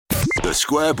The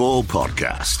Square Ball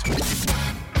Podcast.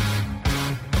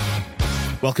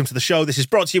 Welcome to the show. This is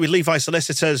brought to you with Levi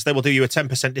Solicitors. They will do you a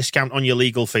 10% discount on your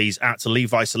legal fees at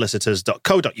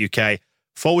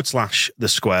levisolicitors.co.uk/The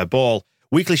Square Ball.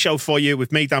 Weekly show for you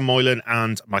with me, Dan Moylan,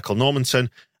 and Michael Normanton,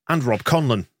 and Rob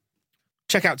Conlon.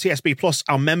 Check out TSB Plus,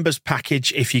 our members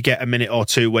package, if you get a minute or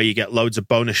two, where you get loads of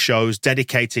bonus shows,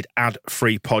 dedicated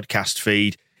ad-free podcast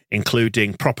feed,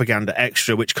 including Propaganda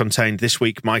Extra, which contained this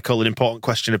week, Michael, an important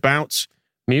question about...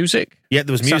 music? Yeah,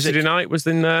 there was music. Saturday night was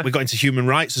in there. We got into human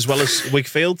rights as well as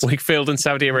Wakefield. Wakefield and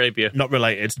Saudi Arabia. Not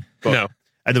related. But, no.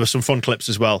 And there were some fun clips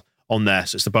as well on there.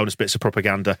 So it's the bonus bits of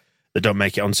propaganda that don't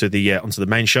make it onto the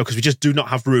main show because we just do not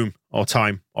have room or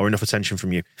time or enough attention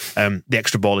from you. The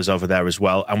extra ball is over there as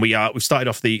well. And we've started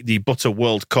off the Butter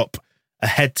World Cup, a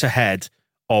head-to-head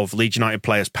of Leeds United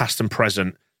players, past and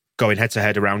present, going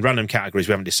head-to-head around random categories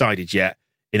we haven't decided yet,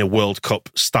 in a World Cup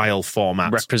style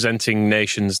format. Representing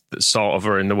nations that sort of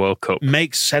are in the World Cup.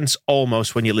 Makes sense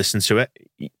almost when you listen to it.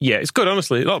 Yeah, it's good,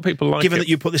 honestly. A lot of people like Given it. that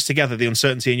you put this together, the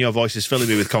uncertainty in your voice is filling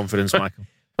me with confidence, Michael.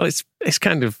 Well, it's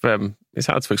kind of, it's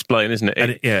hard to explain, isn't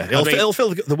it? It'll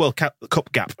fill the World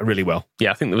Cup gap really well. Yeah,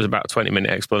 I think there was about a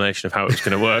 20-minute explanation of how it was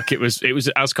going to work. It was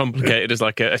as complicated as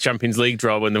like a Champions League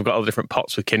draw when they've got all the different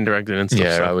pots with Kinder Egg in and stuff.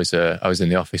 Yeah, so. I was in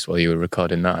the office while you were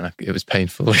recording that, and it was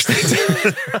painful. Don't say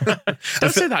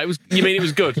that. You mean it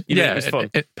was good? You mean it was fun?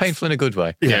 Painful in a good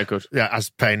way. Yeah, good. Yeah, as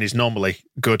pain is normally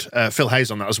good. Phil Hayes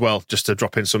on that as well, just to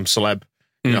drop in some celeb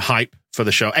hype for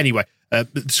the show. Anyway,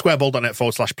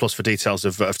 squareball.net/plus for details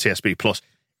of TSB Plus.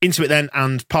 Into it then,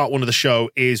 and part one of the show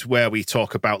is where we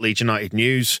talk about Leeds United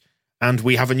news, and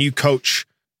we have a new coach,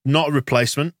 not a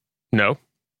replacement. No.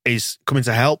 He's coming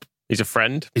to help. He's a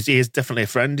friend. He is definitely a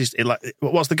friend.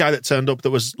 What's the guy that turned up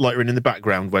that was loitering in the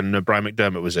background when Brian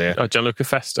McDermott was here? Oh, Gianluca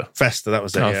Festa. Festa, that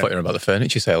was it. I thought you were about the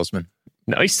furniture salesman.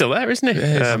 No, he's still there, isn't he?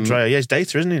 Yeah, Andrea. Yeah, he's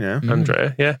data, isn't he now?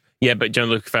 Andrea, yeah. Yeah, but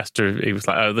Gianluca Festa, he was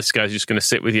like, oh, this guy's just going to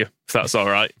sit with you, if that's all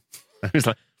right. He was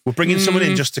like, we're bringing someone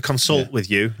in just to consult with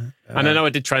you. And I know I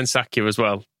did try and sack you as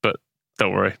well, but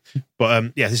don't worry.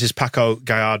 But this is Paco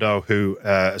Gallardo, who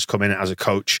has come in as a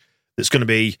coach that's going to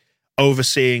be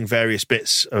overseeing various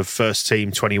bits of first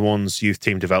team 21's youth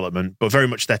team development, but very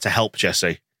much there to help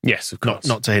Jesse. Yes, of course.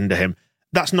 Not to hinder him.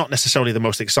 That's not necessarily the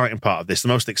most exciting part of this. The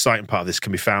most exciting part of this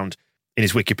can be found in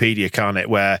his Wikipedia, can't it?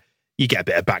 Where you get a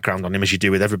bit of background on him, as you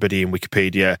do with everybody in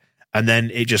Wikipedia, and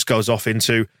then it just goes off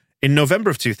into... In November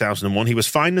of 2001, he was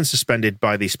fined and suspended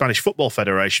by the Spanish Football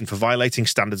Federation for violating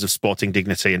standards of sporting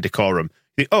dignity and decorum.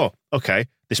 You think, oh, okay,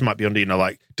 this might be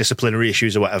under, disciplinary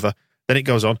issues or whatever. Then it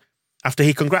goes on. After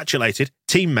he congratulated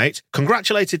teammate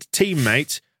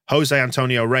Jose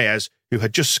Antonio Reyes, who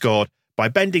had just scored, by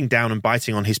bending down and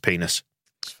biting on his penis.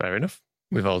 That's fair enough.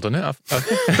 We've all done it.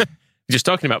 Just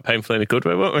talking about painful in a good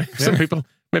way, weren't we? Yeah. Some people,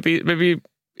 maybe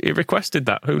he requested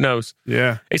that. Who knows?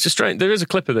 Yeah. It's a strange... There is a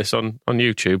clip of this on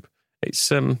YouTube.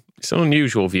 It's an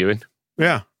unusual viewing.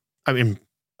 Yeah. I mean,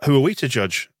 who are we to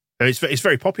judge? It's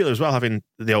very popular as well, having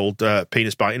the old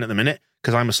penis biting at the minute,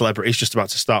 because I'm a Celebrity. He's just about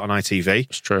to start on ITV.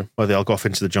 It's true. Where they all go off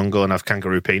into the jungle and have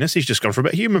kangaroo penis. He's just gone for a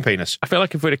bit of human penis. I feel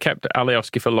like if we'd have kept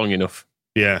Alioski for long enough,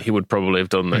 he would probably have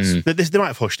done this. They might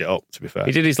have hushed it up, to be fair.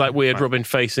 He did his weird rubbing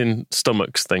facing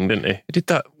stomachs thing, didn't he? He did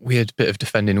that weird bit of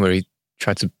defending where he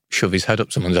tried to shove his head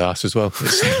up someone's ass as well.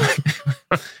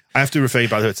 I have to refer you,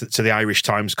 by the way, to the Irish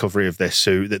Times coverage of this,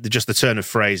 so just the turn of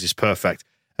phrase is perfect.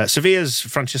 Sevilla's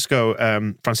Francisco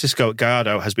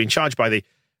Gallardo has been charged by the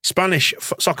Spanish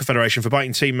Soccer Federation for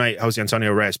biting teammate Jose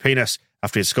Antonio Reyes' penis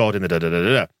after he had scored in the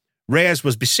da-da-da-da-da. Reyes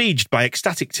was besieged by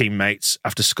ecstatic teammates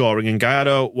after scoring, and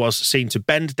Gallardo was seen to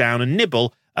bend down and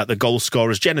nibble at the goal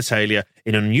scorer's genitalia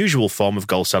in an unusual form of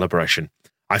goal celebration.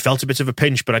 I felt a bit of a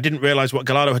pinch, but I didn't realise what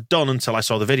Gallardo had done until I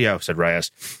saw the video, said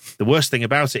Reyes. The worst thing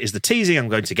about it is the teasing I'm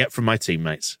going to get from my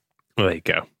teammates. Well, there you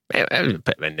go. It was a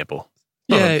bit of a nibble.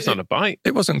 It's not a bite.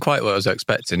 It wasn't quite what I was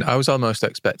expecting. I was almost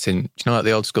expecting, like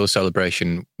the old school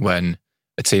celebration when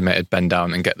a teammate would bend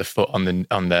down and get the foot on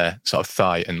their sort of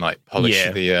thigh and polish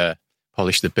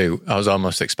the boot. I was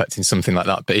almost expecting something like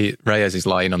that, but Reyes is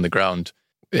lying on the ground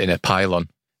in a pylon,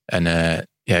 and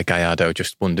Gallardo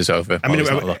just wanders over. I mean,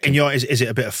 is it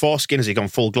a bit of foreskin? Has he gone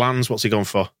full glands? What's he gone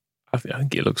for? I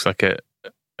think it looks like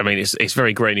it's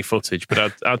very grainy footage,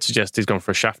 but I'd suggest he's gone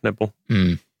for a shaft nibble.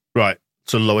 Right,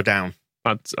 so lower down.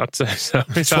 I'd say so.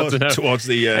 It's hard to know. Towards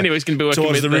the anyway, he's going to be working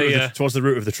towards with towards the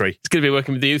root of the tree. He's going to be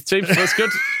working with the youth team, so that's good.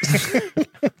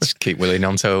 Just keep Willie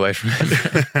Nonto away from him.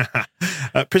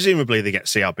 Presumably they get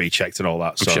CRB checked and all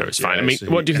that. I'm sure it's fine. I mean,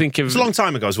 what do you think of... It's a long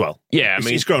time ago as well. Yeah, I mean...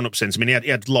 He's grown up since. I mean, he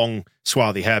had long,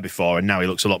 swarthy hair before, and now he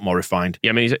looks a lot more refined.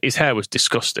 Yeah, I mean, his hair was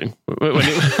disgusting when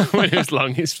it was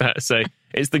long, it's fair to say.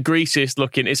 It's the greasiest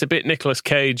looking... It's a bit Nicolas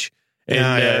Cage in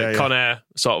Con Air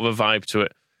sort of a vibe to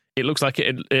it. It looks like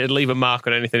it'd leave a mark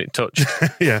on anything it touched.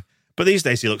 Yeah. But these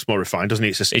days he looks more refined, doesn't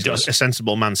he? He does. A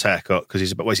sensible man's haircut, because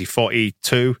he's about, what is he,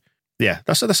 42? Yeah,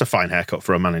 that's a fine haircut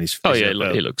for a man in his... Oh, yeah,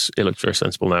 he looks very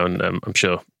sensible now, and I'm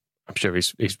sure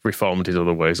he's reformed his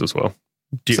other ways as well.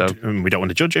 We don't want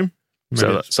to judge him.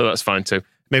 So that's fine too.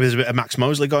 Maybe there's a bit of Max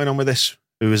Mosley going on with this.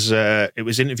 It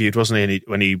was interviewed, wasn't he? And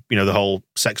when he the whole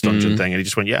sex dungeon thing, and he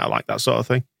just went, "Yeah, I like that sort of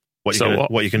thing." What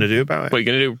are you going to do about it? What are you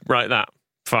going to do? Right, that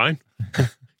fine,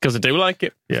 because I do like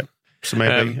it. Yeah. So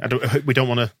maybe we don't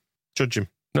want to judge him.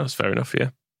 No, that's fair enough. Yeah,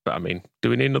 but I mean, do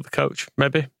we need another coach?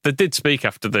 Maybe they did speak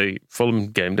after the Fulham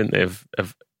game, didn't they?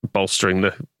 Of bolstering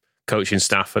the coaching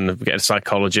staff and getting a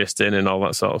psychologist in and all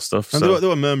that sort of stuff. And there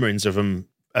were murmurings of them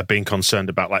being concerned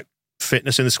about like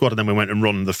fitness in the squad, and then we went and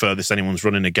run the furthest anyone's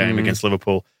run in a game against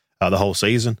Liverpool the whole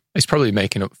season. It's probably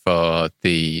making up for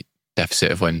the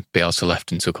deficit of when Bielsa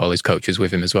left and took all his coaches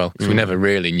with him as well, because we never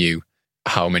really knew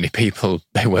how many people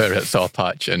they were at Thorpe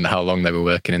Patch and how long they were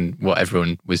working and what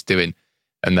everyone was doing.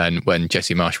 And then when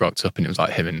Jesse Marsh rocked up, and it was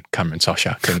like him and Cameron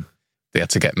Toshak, and they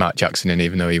had to get Matt Jackson in,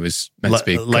 even though he was meant to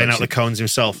be laying out the cones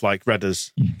himself like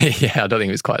Redders. Yeah, I don't think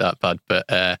it was quite that bad, but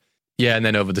yeah. And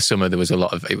then over the summer there was a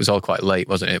lot of, it was all quite late,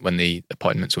 wasn't it, when the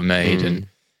appointments were made, and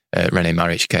Rene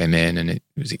Maric came in, and it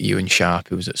was Ewan Sharp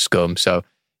who was at Scum. So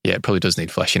yeah, it probably does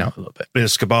need fleshing out a little bit.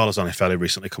 Skabala's only fairly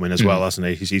recently come in as well, hasn't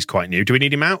he? He's quite new. Do we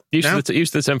need him out?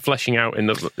 Used the term fleshing out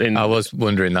in I was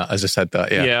wondering that as I said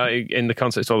that. Yeah, yeah. In the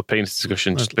context of all the penis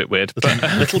discussion, just a bit weird.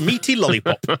 Little meaty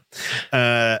lollipop.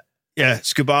 Yeah,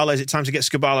 Skubala. Is it time to get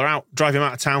Skubala out? Drive him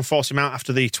out of town, force him out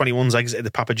after the 21s exited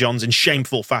the Papa John's in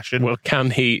shameful fashion. Well,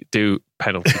 can he do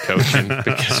penalty coaching?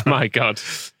 Because my God,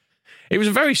 it was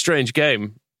a very strange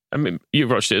game. I mean, you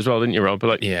watched it as well, didn't you, Rob? But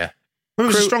like, yeah. Well,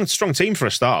 it was a strong team for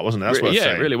a start, wasn't it? That's what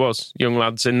it really was. Young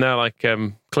lads in there, like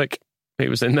Click. He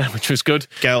was in there, which was good.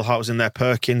 Gelhardt was in there.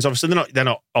 Perkins. Obviously, they're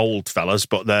not old fellas,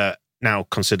 but they're now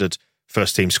considered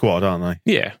first team squad, aren't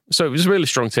they? Yeah. So it was a really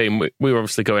strong team. We were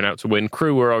obviously going out to win.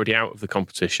 Crew were already out of the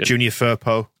competition. Junior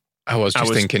Firpo. I was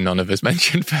thinking none of us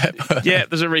mentioned Firpo. Yeah,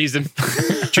 there's a reason.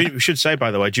 We should say,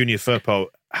 by the way, Junior Firpo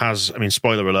has, I mean,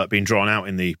 spoiler alert, been drawn out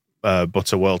in the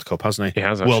Butter World Cup, hasn't he? He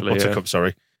has, actually. World Butter Cup,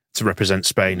 sorry. To represent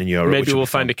Spain and Europe. Maybe we'll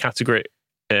find a category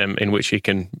in which he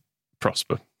can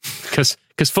prosper, because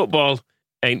football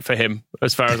ain't for him,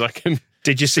 as far as I can.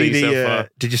 Did you see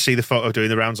the photo doing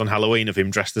the rounds on Halloween of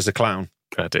him dressed as a clown?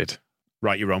 I did.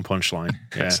 Write your own punchline.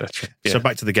 Yeah. Yeah. So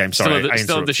back to the game. Sorry, I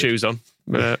still had the shoes on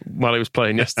while he was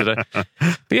playing yesterday.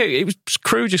 But yeah, it was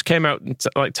Crew just came out and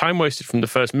like time wasted from the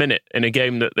first minute in a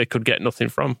game that they could get nothing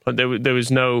from. Like there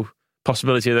was no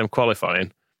possibility of them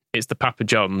qualifying. It's the Papa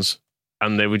John's,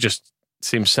 and they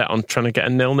seemed set on trying to get a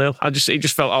 0-0. It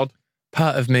just felt odd.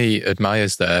 Part of me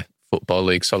admires their Football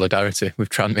League solidarity with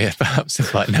Tranmere, perhaps.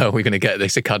 It's like, no, we're going to get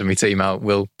this academy team out.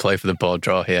 We'll play for the board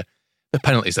draw here. The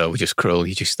penalties, though, were just cruel.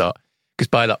 You just thought, because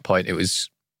by that point, it was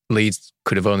Leeds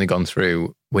could have only gone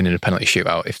through winning a penalty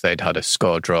shootout if they'd had a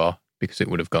score draw, because it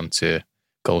would have gone to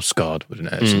goals scored,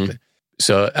 wouldn't it, or something.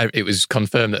 So it was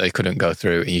confirmed that they couldn't go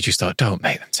through, and you just thought, don't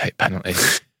make them take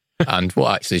penalties. And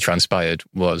what actually transpired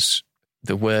was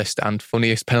the worst and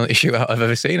funniest penalty shootout I've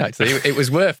ever seen, actually. It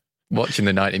was worth watching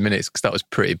the 90 minutes, because that was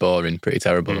pretty boring, pretty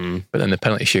terrible. But then the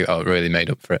penalty shootout really made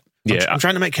up for it. Yeah, I'm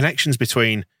trying to make connections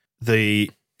between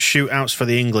the shootouts for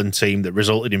the England team that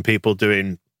resulted in people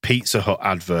doing Pizza Hut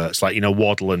adverts, like,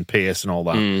 Waddle and Pierce and all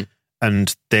that,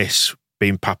 and this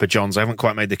being Papa John's. I haven't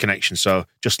quite made the connection, so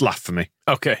just laugh for me.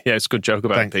 Okay, yeah, it's a good joke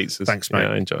about pizzas. Thanks, mate. Yeah,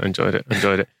 I enjoyed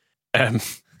it.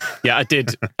 Yeah, I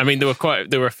did. I mean, there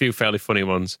were a few fairly funny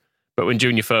ones, but when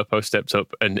Junior Firpo stepped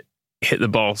up and hit the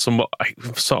ball somewhat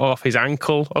sort of off his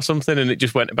ankle or something, and it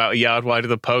just went about a yard wide of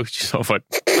the post, just sort of went.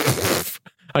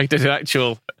 I did an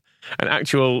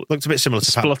actual looked a bit similar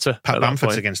to splutter. Pat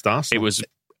Bamford's against Arsenal. Was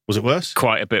it worse?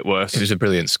 Quite a bit worse. It was a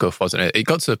brilliant scuff, wasn't it? It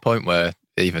got to the point where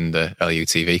even the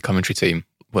LUTV commentary team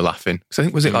were laughing. So I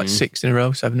think, was it like 6 in a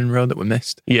row, 7 in a row that were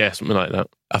missed? Yeah, something like that.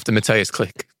 After Matthias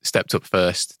Click stepped up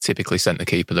first, typically sent the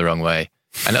keeper the wrong way.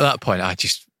 And at that point, I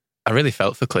really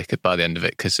felt for Click by the end of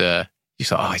it, because you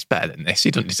thought, oh, he's better than this.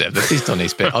 He doesn't deserve this. He's done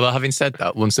his bit. Although having said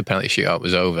that, once the penalty shootout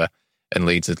was over and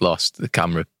Leeds had lost, the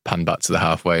camera panned back to the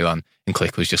halfway line, and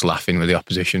Click was just laughing with the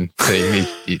opposition team,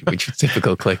 which is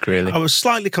typical Click, really. I was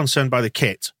slightly concerned by the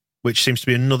kit, which seems to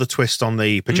be another twist on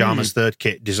the Pyjamas third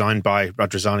kit designed by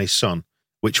Radrazani's son.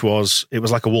 which was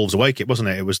like a Wolves away kit, wasn't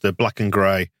it? It was the black and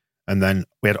grey, and then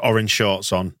we had orange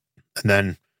shorts on, and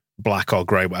then black or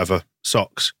grey, whatever,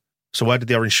 socks. So where did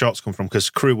the orange shorts come from? Because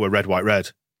Crew were red, white,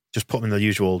 red. Just put them in the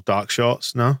usual dark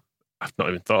shorts, no? I've not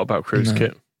even thought about Crew's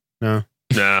kit. No.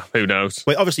 Nah, who knows?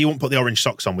 Wait, obviously you won't put the orange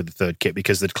socks on with the third kit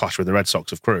because they'd clash with the red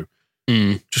socks of Crew.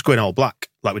 Just go in all black,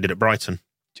 like we did at Brighton.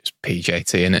 Just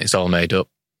PJT in it, it's all made up.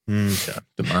 So,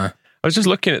 don't matter. I was just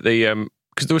looking at the,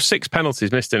 because there were 6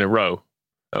 penalties missed in a row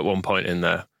at one point in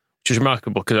there, which is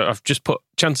remarkable because I've just put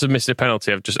chances of missing a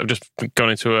penalty. I've just gone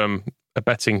into a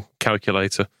betting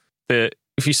calculator.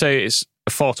 If you say it's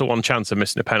a 4-1 chance of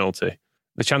missing a penalty,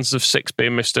 the chances of 6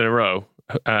 being missed in a row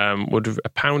would have,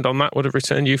 £1 on that would have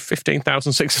returned you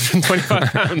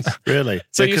 £15,625. Really?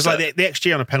 So because like the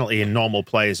XG on a penalty in normal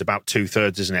play is about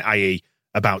 2/3, isn't it? I.e.,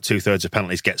 about 2/3 of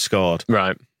penalties get scored.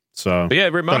 Right. So but yeah,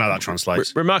 don't know how that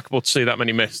translates. Remarkable to see that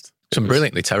many missed. Some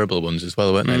brilliantly terrible ones as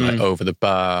well, weren't they? Like over the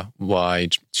bar,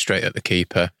 wide, straight at the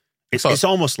keeper. It's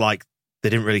almost like they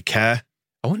didn't really care.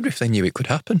 I wonder if they knew it could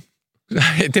happen.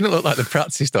 It didn't look like they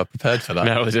practiced or prepared for that.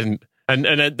 No, it didn't.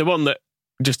 And the one that,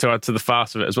 just to add to the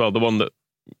farce of it as well, the one that,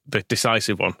 the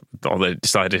decisive one, or they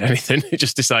decided anything, it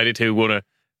just decided who won a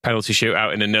penalty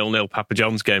shootout in a 0-0 Papa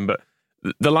John's game. But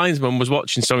the linesman was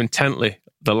watching so intently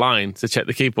the line to check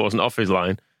the keeper wasn't off his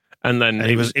line. And then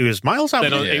he was miles out.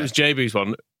 Then it was JB's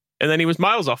one. And then he was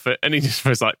miles off it, and he just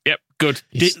was like, "Yep, good."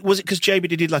 Was it because JB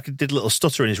did a little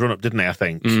stutter in his run up, didn't he? I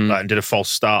think, and did a false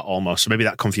start almost. So maybe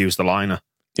that confused the liner.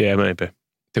 Yeah, maybe.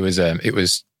 There was it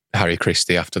was Harry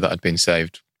Christie after that had been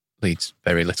saved. Leeds'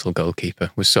 very little goalkeeper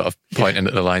was sort of pointing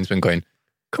at the linesman, going,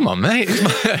 "Come on, mate!"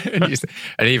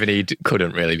 and even he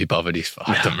couldn't really be bothered. It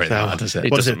doesn't really matter, does it?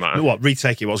 It doesn't matter. What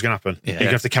retake it? What's going to happen? Yeah. You're going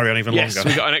to have to carry on even longer.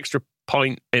 We got an extra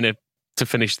point to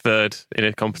finish third in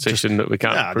a competition that we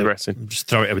can't progress in. Just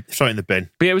throw it in the bin.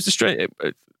 But yeah, it was a straight.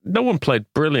 No one played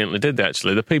brilliantly, did they?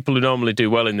 Actually, the people who normally do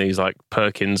well in these, like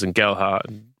Perkins and Gelhardt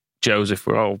and Joseph,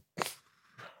 were all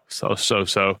so.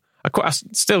 I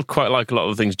still quite like a lot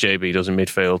of the things JB does in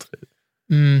midfield.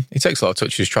 He takes a lot of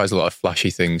touches, tries a lot of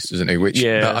flashy things, doesn't he? Which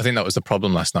I think that was the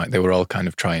problem last night. They were all kind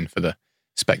of trying for the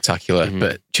spectacular,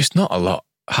 but just not a lot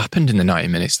happened in the 90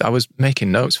 minutes. I was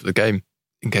making notes for the game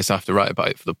in case I have to write about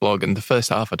it for the blog. And the first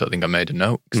half, I don't think I made a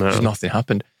note because nothing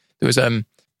happened. There was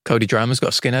Cody Drama's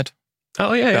got a skinhead.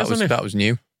 Oh yeah, that was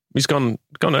new. He's gone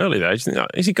early there.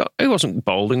 He wasn't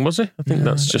balding, was he? I think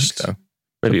that's just so.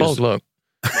 Maybe bald look.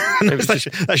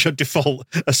 That's your default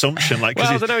assumption, like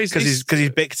because he's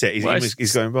bicked it.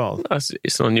 He's going bald.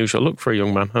 It's an unusual look for a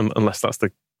young man, unless that's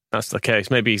the case.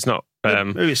 Maybe he's not.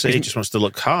 Maybe he just wants to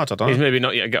look hard. I don't know. He's maybe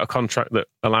not yet got a contract that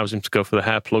allows him to go for the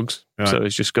hair plugs, so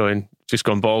he's just gone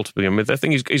bald to begin with. I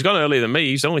think he's gone earlier than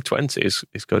me. He's only 20.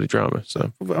 He's Cody Drama.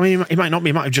 So I mean, he might not be.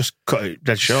 He might have just cut it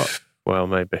dead short. Well,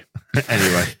 maybe.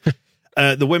 Anyway,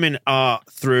 the women are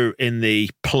through in the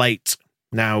plate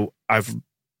now. I've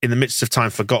in the midst of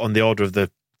time forgotten the order of the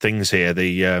things here.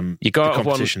 You go out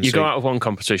of one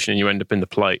competition and you end up in the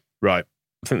plate. Right.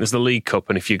 I think there's the League Cup,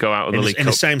 and if you go out of the League Cup, in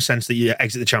the same sense that you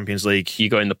exit the Champions League, you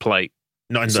go in the plate,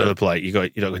 not into the plate. You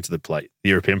don't go into the plate, the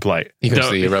European plate. You go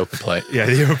to the Europa plate. Yeah,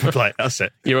 the Europa plate. That's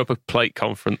it. Europa Plate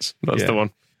Conference. That's the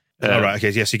one. All right. Okay.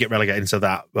 Yes, you get relegated into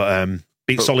that, but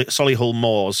beat Solihull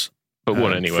Moors, but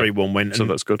won anyway. 3-1 win. So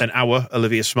that's good. Then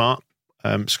Olivia Smart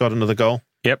scored another goal.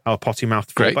 Yep. Our potty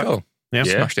mouthed great fullback. Goal. Yeah,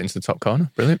 smashed it into the top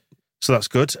corner. Brilliant. So that's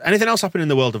good. Anything else happen in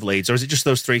the world of Leeds, or is it just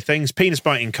those three things? Penis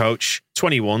biting coach,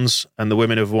 21s, and the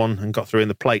women have won and got through in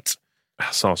the plate.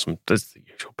 I saw there's the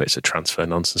usual bits of transfer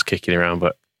nonsense kicking around,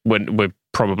 but we're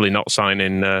probably not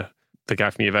signing the guy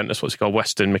from Juventus. What's he called?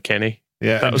 Weston McKennie.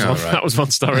 Yeah, that was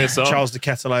one story I saw. Charles de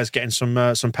Ketelaar is getting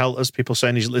some pelters. People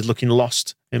saying he's looking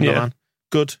lost in Milan.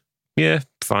 Good. Yeah,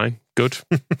 fine. Good.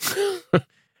 I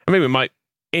mean, we might.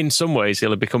 In some ways, he'll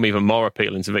have become even more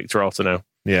appealing to Victor Orta now.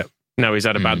 Yeah. Now he's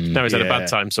had a bad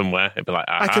time somewhere. It'd be like,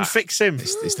 I can fix him.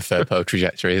 It's the Firpo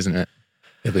trajectory, isn't it?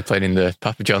 He'll be playing in the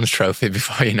Papa John's trophy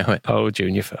before you know it. Oh,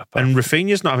 Junior Firpo. And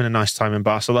Rafinha's not having a nice time in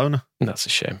Barcelona. That's a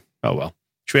shame. Oh, well.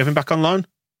 Should we have him back on loan?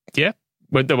 Yeah.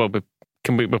 We'll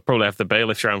probably have the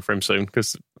bailiffs around for him soon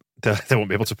because they won't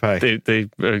be able to pay.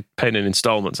 They're paying in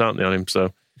instalments, aren't they, on him?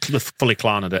 So they're fully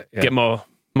claned it. Yeah. Get more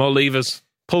levers.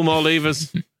 Pull more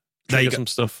levers. There you get some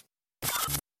stuff.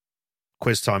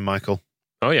 Quiz time, Michael.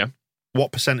 Oh, yeah.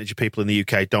 What percentage of people in the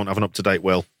UK don't have an up-to-date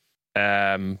will?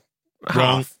 Wrong.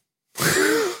 Half.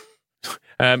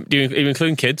 Do you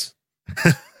include kids?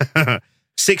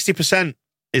 60%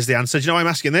 is the answer. Do you know why I'm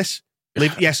asking this?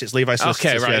 Yes, it's Levi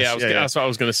Solicitors. Okay, right. Yes, That's what I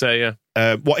was going to say,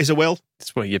 yeah. What is a will?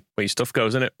 It's where your stuff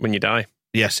goes, isn't it, when you die?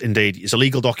 Yes, indeed. It's a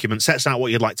legal document, sets out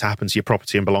what you'd like to happen to your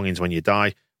property and belongings when you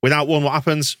die. Without one, what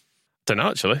happens? Don't know,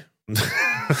 actually.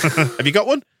 Have you got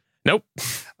one? Nope.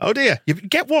 Oh dear, you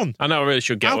get one. I know I really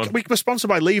should get one. We're sponsored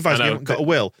by Levi's. We haven't got a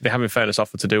will. They have, in fairness,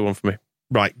 offered to do one for me.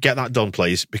 Right, get that done,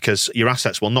 please, because your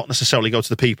assets will not necessarily go to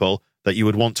the people that you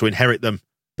would want to inherit them.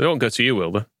 They won't go to you,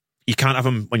 will they? You can't have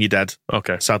them when you're dead.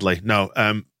 Okay. Sadly, no.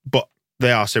 But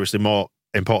they are seriously more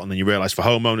important than you realise for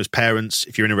homeowners, parents,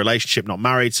 if you're in a relationship, not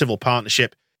married, civil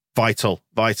partnership. Vital.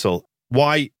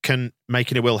 Why can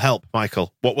making a will help,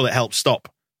 Michael? What will it help stop?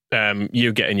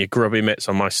 You getting your grubby mitts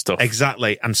on my stuff.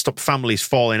 Exactly, and stop families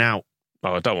falling out.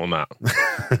 Oh, I don't want that.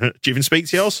 Do you even speak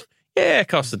to yours? Yeah, of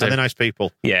course I do. Are they nice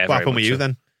people? Yeah. What happened with you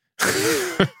then?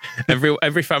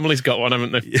 Every family's got one,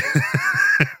 haven't they?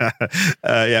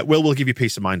 Yeah, Will give you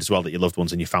peace of mind as well that your loved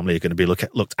ones and your family are going to be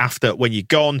looked after when you're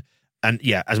gone. And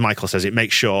yeah, as Michael says, it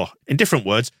makes sure, in different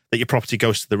words, that your property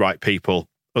goes to the right people.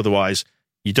 Otherwise,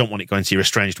 you don't want it going to your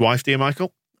estranged wife, do you,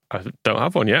 Michael? I don't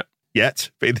have one yet.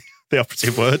 Yet, being the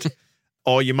operative word.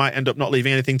 Or you might end up not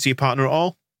leaving anything to your partner at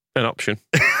all. An option.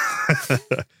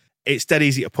 It's dead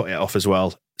easy to put it off as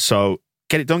well. So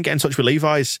get it done. Get in touch with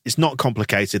Levi's. It's not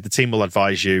complicated. The team will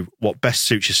advise you what best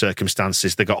suits your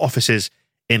circumstances. They've got offices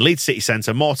in Leeds City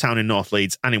Centre, Moortown in North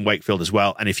Leeds, and in Wakefield as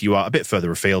well. And if you are a bit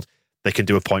further afield, they can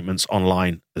do appointments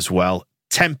online as well.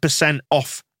 10%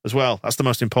 off as well. That's the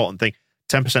most important thing.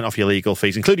 10% off your legal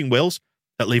fees, including wills,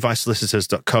 at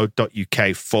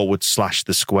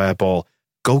levisolicitors.co.uk/the square ball.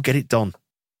 Go get it done.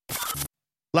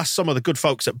 Last summer, the good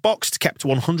folks at Boxed kept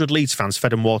 100 Leeds fans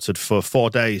fed and watered for 4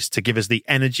 days to give us the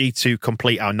energy to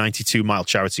complete our 92-mile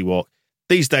charity walk.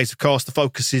 These days, of course, the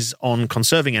focus is on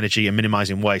conserving energy and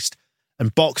minimising waste.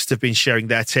 And Boxed have been sharing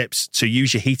their tips to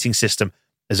use your heating system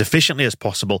as efficiently as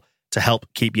possible to help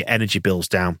keep your energy bills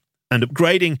down. And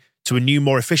upgrading to a new,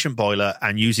 more efficient boiler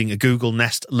and using a Google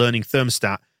Nest Learning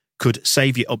thermostat could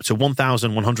save you up to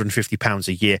 £1,150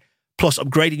 a year. Plus,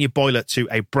 upgrading your boiler to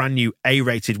a brand new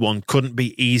A-rated one couldn't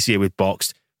be easier with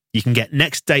Boxed. You can get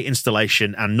next day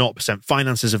installation and 0%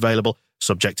 finances available,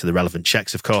 subject to the relevant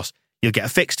checks, of course. You'll get a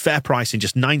fixed fair price in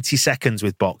just 90 seconds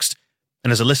with Boxed.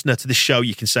 And as a listener to this show,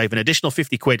 you can save an additional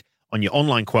 £50 on your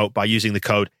online quote by using the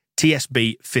code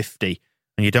TSB50.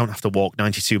 And you don't have to walk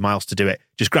 92 miles to do it.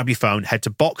 Just grab your phone, head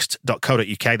to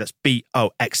boxed.co.uk, that's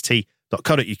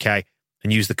BOXT.co.uk,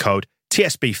 and use the code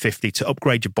TSB50 to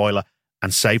upgrade your boiler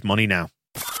and save money now.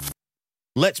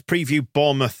 Let's preview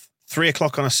Bournemouth, 3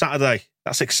 o'clock on a Saturday.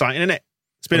 That's exciting, isn't it?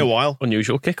 It's been a while.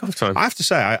 Unusual kickoff time. I have to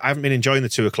say, I haven't been enjoying the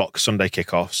 2 o'clock Sunday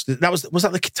kickoffs. Was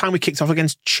that the time we kicked off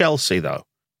against Chelsea, though?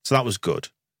 So that was good.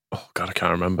 Oh, God, I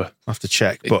can't remember. I have to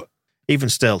check. But even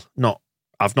still,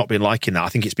 I've not been liking that. I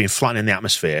think it's been flattening the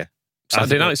atmosphere.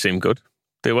 Saturday night seemed good.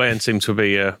 The away end seemed to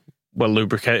be well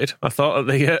lubricated, I thought,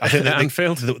 at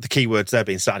Anfield. The key words there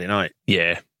being Saturday night.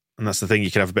 Yeah. And that's the thing, you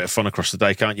can have a bit of fun across the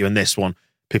day, can't you? And this one,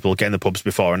 people get in the pubs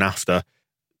before and after.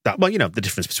 The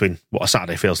difference between what a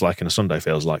Saturday feels like and a Sunday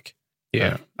feels like.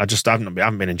 Yeah. I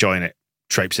haven't been enjoying it.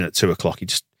 Traipsing at 2 o'clock.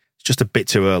 It's just a bit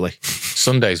too early.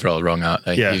 Sundays are all wrong, aren't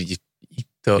they? Yeah. You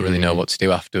don't really know what to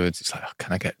do afterwards. It's like,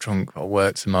 can I get drunk or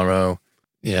work tomorrow?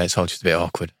 Yeah, it's all just a bit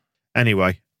awkward.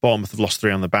 Anyway, Bournemouth have lost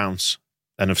 3 on the bounce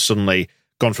and have suddenly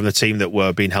gone from the team that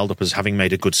were being held up as having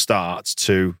made a good start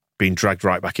to being dragged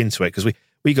right back into it, because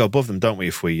we go above them, don't we,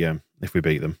 if we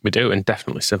beat them? We do, and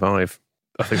definitely survive.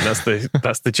 I think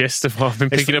that's the gist of what I've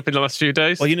been picking up in the last few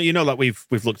days. Well, like we've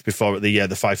looked before at the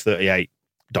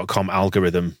 538.com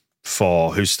algorithm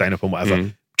for who's staying up and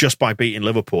whatever. Just by beating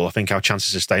Liverpool, I think our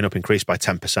chances of staying up increased by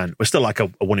 10%. We're still like a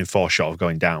 1 in 4 shot of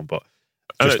going down, but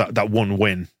just that one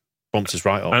win bumped us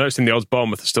right up. I noticed in the odds,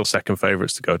 Bournemouth are still second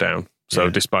favourites to go down. So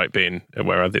despite being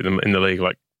where I think them in the league,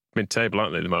 like mid-table,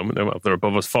 aren't they at the moment? They're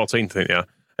above us, 14th, I think they are,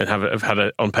 and have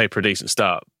had on paper a decent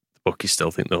start. The bookies still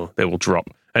think they will drop.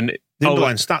 And the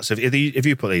underlying stats, have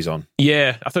you put these on?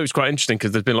 Yeah, I thought it was quite interesting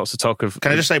because there's been lots of talk of...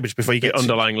 Can I just say, before you get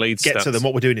underlying Leeds get to them,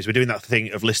 what we're doing is we're doing that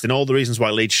thing of listing all the reasons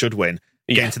why Leeds should win,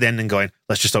 getting to the end and going,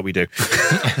 let's just hope we do.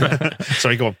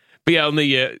 Sorry, go on. But yeah, on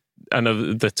the... I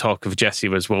know the talk of Jesse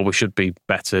was, well, we should be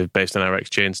better based on our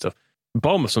XG and stuff.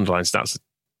 Bournemouth's underlying stats are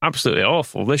absolutely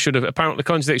awful. They should have, apparently,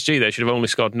 according to the XG, they should have only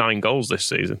scored 9 goals this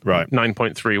season. Right.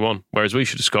 9.31, whereas we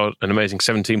should have scored an amazing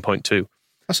 17.2.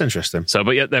 That's interesting. So,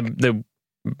 but yet they're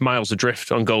miles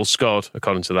adrift on goals scored,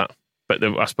 according to that. But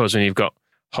I suppose when you've got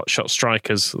hotshot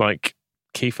strikers like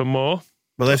Kiefer Moore...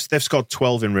 Well, they've scored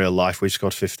 12 in real life. We've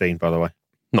scored 15, by the way.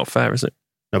 Not fair, is it?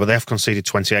 No, but they have conceded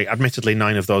 28. Admittedly,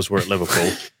 9 of those were at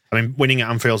Liverpool. I mean, winning at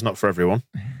Anfield's not for everyone.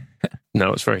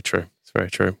 No, it's very true. It's very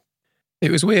true. It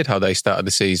was weird how they started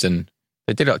the season.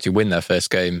 They did actually win their first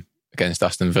game against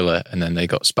Aston Villa, and then they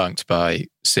got spanked by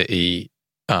City,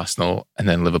 Arsenal, and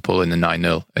then Liverpool in the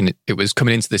 9-0. And it was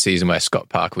coming into the season where Scott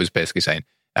Parker was basically saying,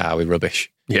 we're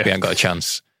rubbish. Yeah. We ain't got a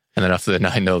chance. And then after the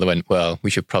 9-0, they went, well, we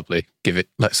should probably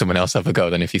let someone else have a go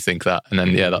then if you think that. And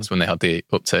then, that's when they had the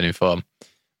upturn in form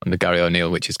under Gary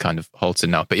O'Neill, which is kind of halted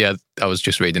now. But yeah, I was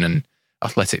just reading an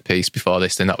Athletic piece before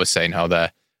this, and that was saying how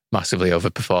they're massively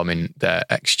overperforming their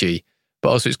XG. But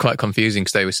also it's quite confusing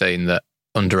because they were saying that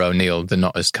under O'Neill, they're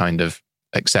not as kind of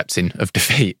accepting of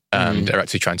defeat and are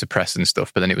actually trying to press and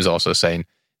stuff. But then it was also saying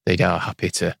they are happy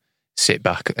to sit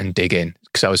back and dig in,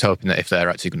 because I was hoping that if they're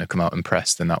actually going to come out and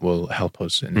press, then that will help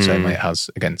us in the same way it has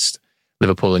against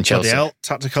Liverpool and Chelsea. Bloody hell,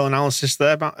 tactical analysis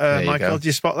there, Michael. Did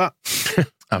you spot that?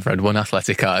 I've read one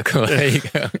Athletic article. There you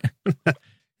go.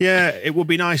 Yeah, it would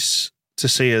be nice to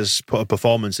see us put a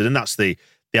performance in, and that's the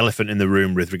elephant in the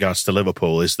room with regards to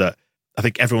Liverpool, is that I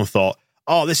think everyone thought,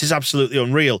 oh, this is absolutely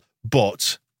unreal,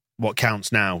 but what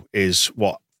counts now is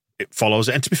what it follows.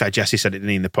 And to be fair, Jesse said it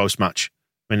in the post-match.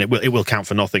 I mean, it will count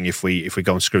for nothing if we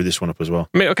go and screw this one up as well.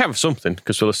 I mean, it'll count for something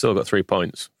because we'll have still got 3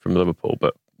 points from Liverpool.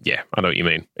 But yeah, I know what you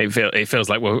mean. It feels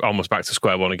like we're almost back to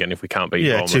square one again if we can't beat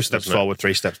Bournemouth. 2 steps forward,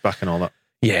 3 steps back, and all that.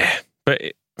 Yeah, but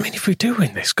I mean, if we do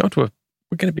win this, God, we're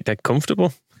going to be dead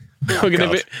comfortable.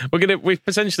 We're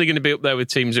potentially going to be up there with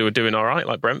teams who are doing all right,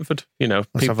 like Brentford.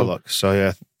 Let's have a look. So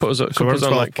yeah, put us we're on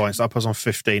 12 like points. That puts us on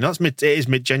 15. It is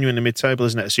genuinely mid-table,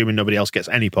 isn't it? Assuming nobody else gets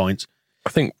any points. I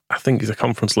think the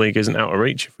Conference League isn't out of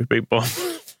reach if we beat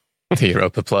Bournemouth. The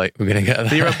Europa Plate, we're going to get there.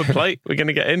 The Europa Plate, we're going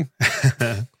to get in.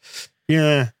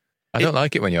 Yeah. I don't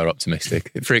like it when you're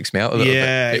optimistic. It freaks me out a little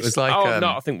bit. It was like,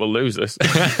 no, I think we'll lose this.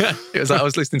 It was like I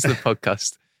was listening to the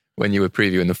podcast when you were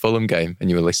previewing the Fulham game and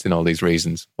you were listing all these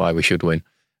reasons why we should win,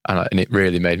 and it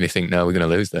really made me think, no, we're going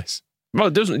to lose this. Well,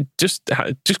 it doesn't just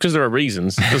because there are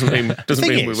reasons doesn't mean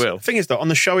we will. The thing is, though, on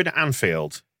the showing at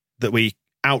Anfield, that we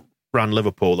outran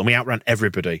Liverpool and we outran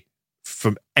everybody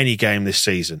from any game this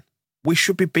season, we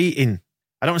should be beating.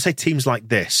 I don't want to say teams like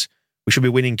this. We should be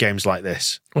winning games like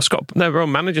this. Well, their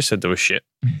own manager said they were shit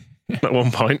at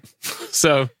one point,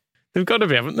 so they've got to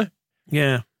be, haven't they?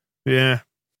 Yeah.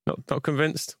 Not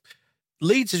convinced.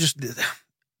 Leeds are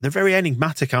they're very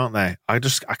enigmatic, aren't they? I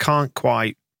can't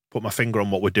quite put my finger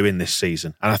on what we're doing this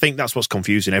season. And I think that's what's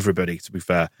confusing everybody, to be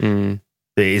fair.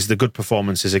 Is the good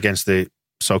performances against the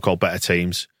so-called better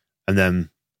teams and then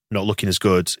not looking as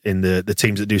good in the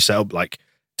teams that do set up like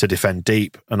to defend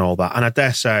deep and all that. And I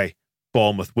dare say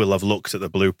Bournemouth will have looked at the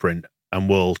blueprint and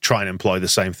will try and employ the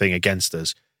same thing against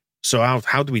us. So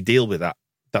how do we deal with that?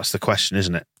 That's the question,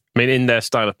 isn't it? I mean, in their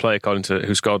style of play, according to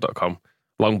whoscored.com,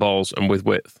 long balls and with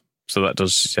width. So that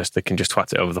does suggest they can just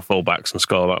twat it over the fullbacks and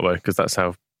score that way, because that's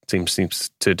how teams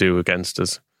seems to do against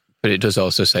us. But it does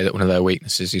also say that one of their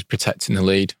weaknesses is protecting the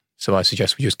lead. So I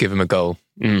suggest we just give them a goal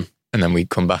and then we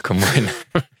come back and win.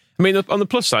 I mean, on the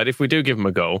plus side, if we do give them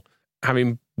a goal,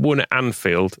 having won at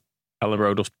Anfield, Ellen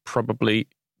Road will probably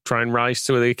try and rise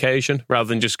to the occasion rather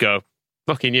than just go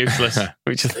fucking useless,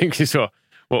 which I think is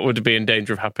what would be in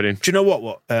danger of happening. Do you know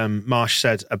what Marsh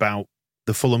said about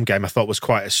the Fulham game? I thought was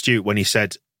quite astute when he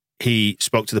said he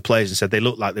spoke to the players and said they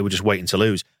looked like they were just waiting to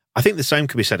lose. I think the same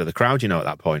could be said of the crowd, at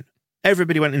that point.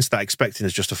 Everybody went into that expecting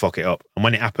us just to fuck it up. And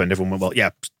when it happened, everyone went, well, yeah,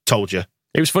 told you.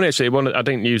 It was funny, actually. I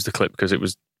didn't use the clip because it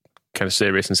was kind of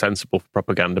serious and sensible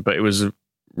propaganda, but it was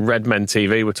Red Men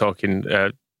TV were talking,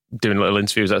 doing little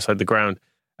interviews outside the ground.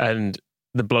 And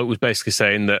the bloke was basically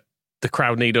saying that the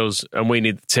crowd need us and we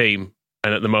need the team.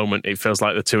 And at the moment, it feels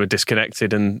like the two are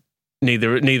disconnected and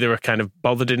neither are kind of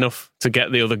bothered enough to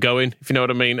get the other going, if you know what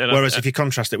I mean. And whereas if you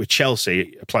contrast it with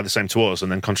Chelsea, apply the same to us,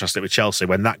 and then contrast it with Chelsea,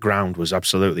 when that ground was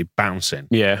absolutely bouncing.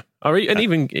 Yeah. And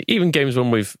even games when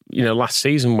we've, last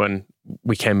season when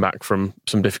we came back from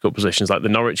some difficult positions, like the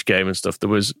Norwich game and stuff,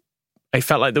 it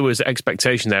felt like there was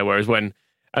expectation there, whereas when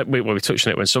we touched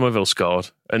on it when Somerville scored,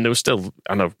 and there was still,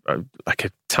 I know, like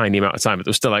a tiny amount of time, but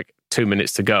there was still like 2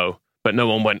 minutes to go, but no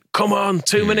one went, come on,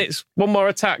 2 minutes, one more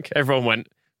attack. Everyone went,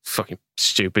 fucking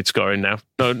stupid scoring now.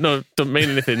 No, doesn't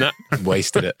mean anything, that.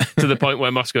 Wasted it. To the point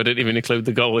where Moscow didn't even include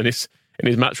the goal in his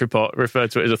match report, referred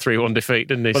to it as a 3-1 defeat,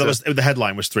 didn't he? Well, the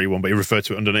headline was 3-1, but he referred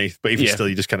to it underneath. But even still,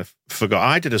 you just kind of forgot.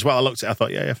 I did as well. I looked at it, I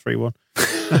thought, yeah, 3-1.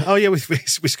 Oh, yeah, we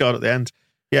scored at the end.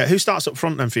 Yeah, who starts up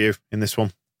front then for you in this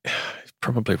one? It's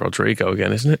probably Rodrigo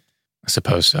again, isn't it? I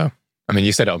suppose so. I mean,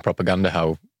 you said it on propaganda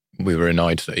how we were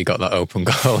annoyed that he got that open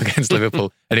goal against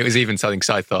Liverpool. And it was even telling, because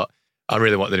I thought, I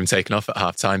really wanted him taken off at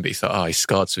half time, but he thought, he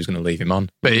scored, so he's going to leave him on.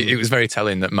 But it was very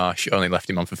telling that Marsh only left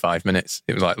him on for 5 minutes.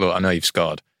 It was like, look, I know you've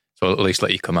scored, so I'll at least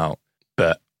let you come out,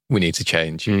 but we need to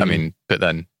change. I mean, but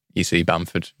then you see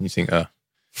Bamford and you think,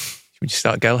 should we just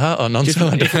start Gelhardt or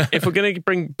Nonso? If we're going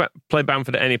to play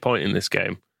Bamford at any point in this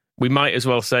game, we might as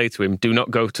well say to him, do not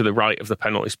go to the right of the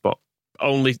penalty spot.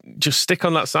 Only just stick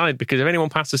on that side, because if anyone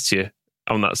passes to you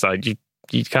on that side,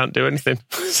 you can't do anything.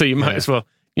 So you might as well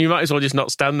just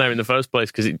not stand there in the first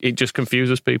place because it just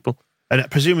confuses people. And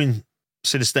presuming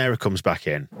Sinistera comes back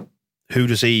in, who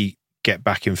does he get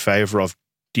back in favour of?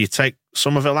 Do you take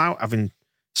Somerville out, having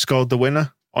scored the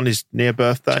winner on his near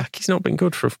birthday? Jackie's not been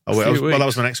good for a few weeks. Well, that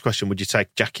was my next question. Would you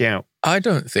take Jackie out? I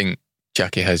don't think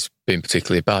Jackie has been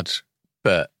particularly bad,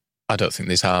 but I don't think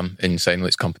there's harm in saying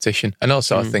it's competition. And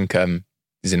also, I think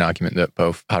there's an argument that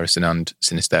both Harrison and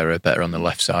Sinistera are better on the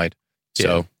left side.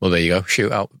 So, well, there you go.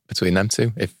 Shoot out between them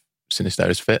two. If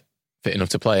Sinistera's fit enough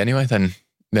to play anyway, then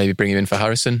maybe bring him in for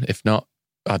Harrison. If not,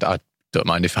 I don't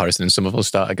mind if Harrison and Somerville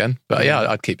start again. But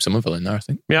I'd keep Somerville in there, I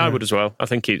think. Yeah, I would as well. I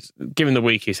think given the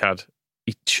week he's had,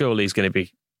 surely he's going to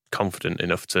be confident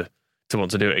enough to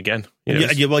want to do it again. You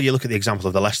look at the example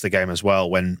of the Leicester game as well,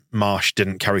 when Marsh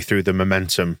didn't carry through the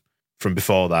momentum from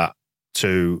before that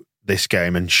to this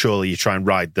game, and surely you try and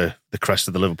ride the crest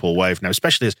of the Liverpool wave now,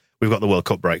 especially as we've got the World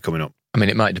Cup break coming up. I mean,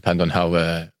 it might depend on how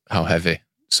heavy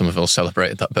Somerville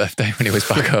celebrated that birthday when he was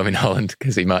back home in Holland,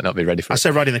 because he might not be ready for it. I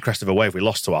say riding the crest of a wave, we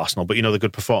lost to Arsenal, but the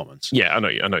good performance. Yeah, I know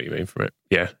what you mean from it.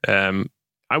 Yeah.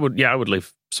 I would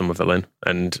leave Somerville in.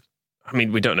 And I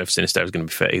mean, we don't know if Sinistera is going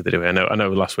to be fit either, do we? I know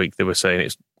last week they were saying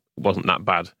it wasn't that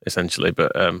bad, essentially,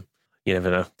 but you never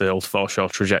know. The old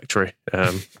Forshaw trajectory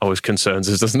always concerns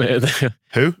us, doesn't it?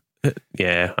 Who?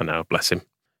 Yeah, I know, bless him.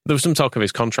 There was some talk of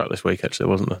his contract this week, actually,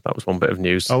 wasn't there? That was one bit of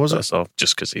news. Oh, was it? So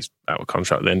just because he's out of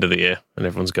contract at the end of the year, and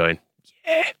everyone's going,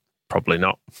 yeah, probably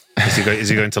not. Is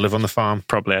he going to live on the farm?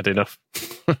 Probably had enough.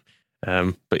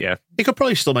 But yeah. He could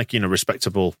probably still make a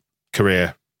respectable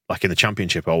career, like in the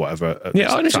Championship or whatever.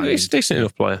 Yeah, he's a decent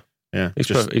enough player. Yeah.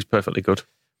 He's perfectly good.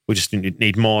 We just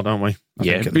need more, don't we?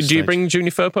 Do you bring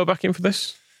Junior Firpo back in for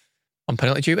this? On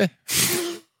penalty duty?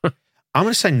 I'm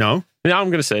going to say no. Yeah, I'm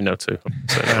going to say no too.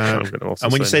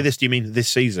 And when you say this, do you mean this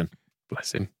season?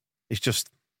 Bless him. He's just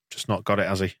not got it,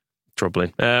 has he?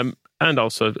 Troubling. And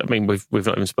also, I mean, we've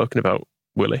not even spoken about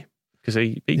Willie, because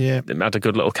he had a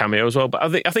good little cameo as well.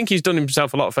 But I think he's done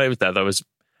himself a lot of favours there, though, as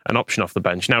an option off the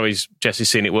bench. Now Jesse's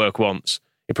seen it work once.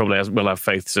 He probably will have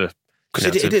faith to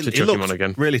chuck him on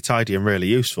again. Really tidy and really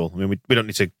useful. I mean, we don't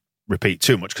need to repeat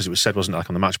too much because it was said, wasn't it, like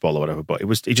on the match ball or whatever. But it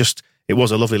was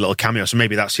a lovely little cameo. So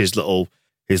maybe that's his little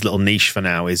niche for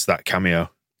now, is that cameo.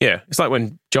 Yeah, it's like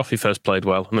when Joffrey first played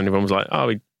well, and then everyone was like, "Oh,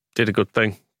 he did a good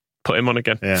thing. Put him on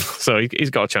again." Yeah. So he's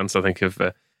got a chance, I think, of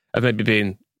maybe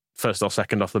being first or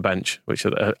second off the bench, which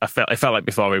I felt like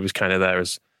before he was kind of there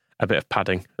as a bit of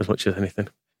padding as much as anything.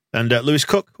 And Lewis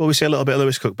Cook, will we see a little bit of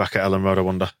Lewis Cook back at Ellen Road, I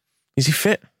wonder? Is he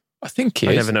fit? I think he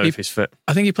is. I never know if he's fit.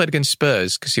 I think he played against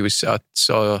Spurs because I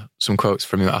saw some quotes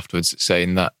from him afterwards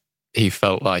saying that he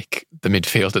felt like the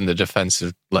midfield and the defence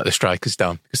had let the strikers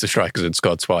down because the strikers had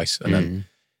scored twice and then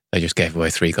they just gave away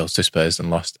 3 goals to Spurs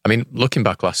and lost. I mean, looking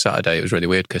back last Saturday, it was really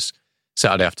weird because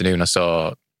Saturday afternoon I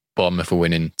saw Bournemouth were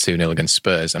winning 2-0 against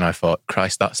Spurs, and I thought,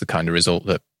 Christ, that's the kind of result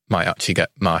that might actually get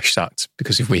Marsh sacked,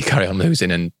 because if we carry on losing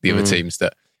and the other teams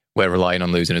that we're relying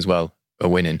on losing as well are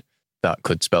winning, that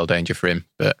could spell danger for him.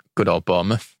 But good old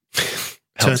Bournemouth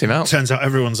helped him out. Turns out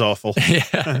everyone's awful.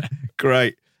 Yeah.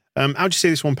 Great. How do you see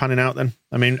this one panning out then?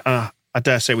 I mean, I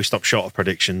dare say we stop short of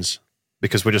predictions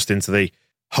because we're just into the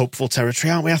hopeful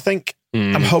territory, aren't we, I think?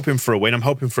 I'm hoping for a win. I'm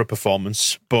hoping for a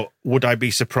performance. But would I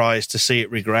be surprised to see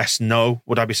it regress? No.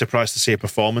 Would I be surprised to see a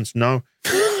performance? No.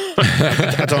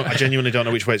 I genuinely don't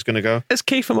know which way it's going to go. Has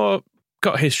Kiefer Moore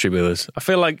got history with us? I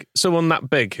feel like someone that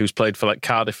big who's played for like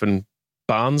Cardiff and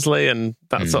Barnsley, and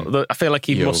that's I feel like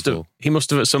he must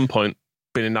have at some point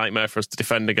been a nightmare for us to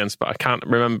defend against, but I can't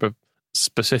remember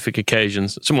specific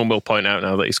occasions. Someone will point out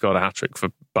now that he scored a hat-trick for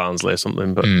Barnsley or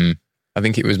something, but I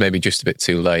think it was maybe just a bit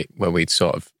too late where we'd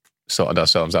sort of sorted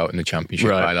ourselves out in the Championship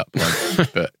by that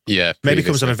point. But yeah, maybe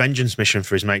comes on a vengeance mission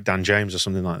for his mate Dan James or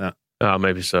something like that. Oh,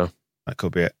 maybe so. That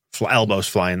could be it. Elbows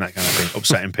flying, that kind of thing,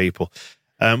 upsetting people.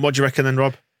 What do you reckon then,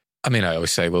 Rob? I mean, I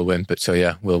always say we'll win, but so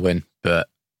yeah, we'll win. But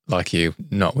like you,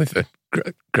 not with a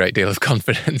great deal of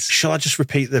confidence. Shall I just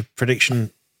repeat the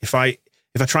prediction? If I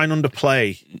try and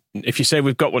underplay, if you say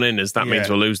we've got one in us, that means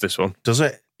we'll lose this one. Does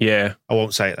it? Yeah, I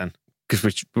won't say it then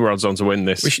because we're odds on to win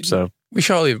this. We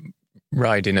surely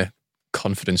ride in a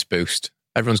confidence boost.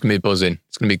 Everyone's going to be buzzing.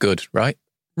 It's going to be good, right?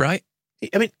 Right?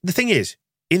 I mean, the thing is,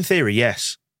 in theory,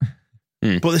 yes,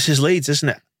 but this is Leeds, isn't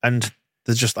it? And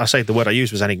I say the word I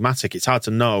used was enigmatic. It's hard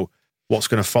to know what's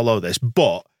going to follow this,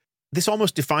 but this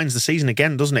almost defines the season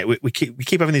again, doesn't it? We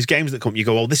keep having these games that come. You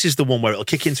go, oh, this is the one where it'll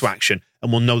kick into action,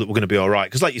 and we'll know that we're going to be all right.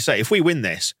 Because, like you say, if we win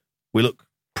this, we look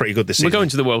pretty good this season. We're going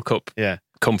to the World Cup. Yeah,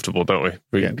 comfortable, don't we?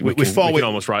 We can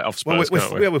almost write off Spurs,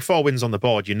 can't we? With 4 wins on the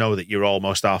board, you know that you're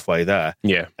almost halfway there.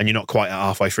 Yeah. And you're not quite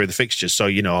halfway through the fixtures. So,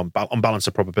 on balance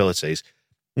of probabilities,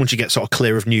 once you get sort of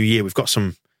clear of New Year, we've got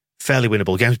some fairly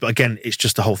winnable games. But again, it's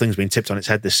just the whole thing's been tipped on its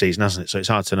head this season, hasn't it? So it's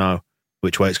hard to know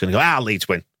which way it's going to go. Leeds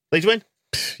win. Leeds win?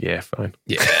 Yeah, fine.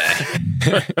 Yeah.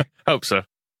 Hope so.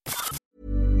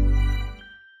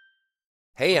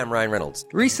 Hey, I'm Ryan Reynolds.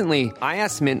 Recently, I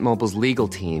asked Mint Mobile's legal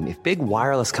team if big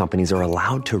wireless companies are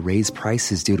allowed to raise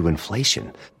prices due to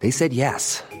inflation. They said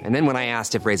yes. And then when I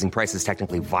asked if raising prices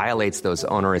technically violates those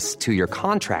onerous 2-year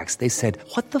contracts, they said,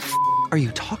 "What the f*** are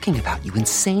you talking about, you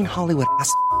insane Hollywood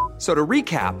ass?" So to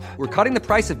recap, we're cutting the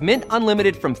price of Mint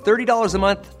Unlimited from $30 a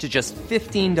month to just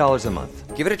 $15 a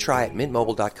month. Give it a try at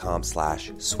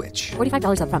mintmobile.com/switch.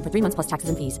 $45 up front for 3 months plus taxes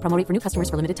and fees. Promo rate for new customers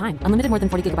for limited time. Unlimited more than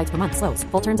 40 gigabytes per month. Slows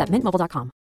full terms at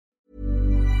mintmobile.com.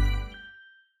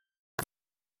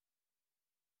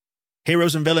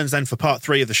 Heroes and villains then for part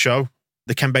 3 of the show.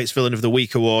 The Ken Bates Villain of the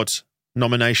Week Awards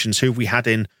nominations. Who have we had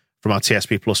in from our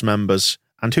TSP Plus members?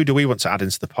 And who do we want to add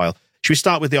into the pile? Should we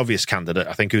start with the obvious candidate?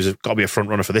 I think who's got to be a front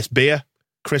runner for this. Beer.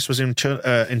 Chris was in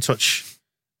touch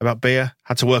about beer.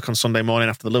 Had to work on Sunday morning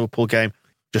after the Liverpool game.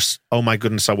 Just, oh my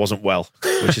goodness, I wasn't well,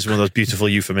 which is one of those beautiful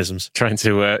euphemisms. Trying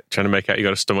to make out you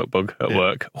got a stomach bug at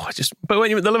work. But when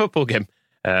you were at the Liverpool game,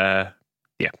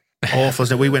 awful,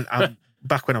 isn't it? We went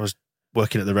back when I was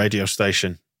working at the radio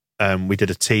station. We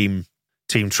did a team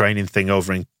training thing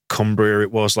over in Cumbria.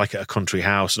 It was like at a country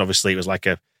house, and obviously it was like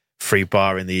a free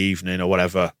bar in the evening or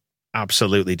whatever.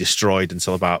 Absolutely destroyed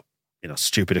until about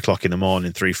stupid o'clock in the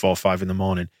morning, 3, 4, 5 in the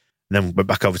morning, and then went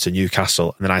back over to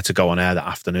Newcastle, and then I had to go on air that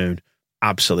afternoon.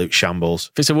 Absolute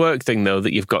shambles. If it's a work thing though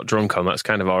that you've got drunk on, that's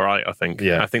kind of all right. I think.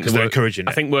 Yeah, I think they're encouraging.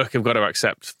 I think work have got to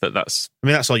accept that. That's. I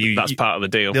mean, that's all you. That's part of the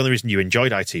deal. The only reason you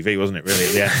enjoyed ITV, wasn't it?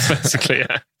 Really? Yeah, basically.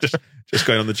 Yeah. just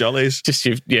going on the jollies.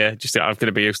 I'm going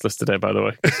to be useless today, by the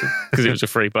way, because it was a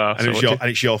free bar. And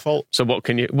it's your fault. So what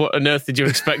on earth did you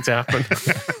expect to happen?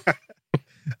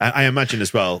 I imagine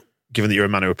as well, given that you're a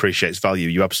man who appreciates value,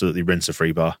 you absolutely rinse a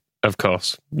free bar. Of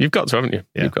course. You've got to, haven't you?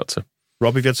 Yeah. You've got to.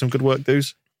 Rob, have you had some good work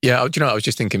dues? Yeah, I was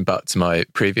just thinking back to my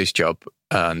previous job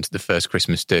and the first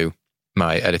Christmas do,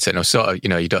 my editor, and I was sort of,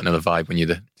 you don't know the vibe when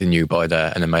you're the new boy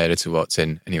there, and then my editor walked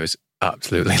in and he was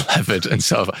absolutely levered and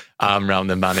sort of arm round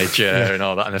the manager and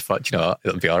all that, and I thought,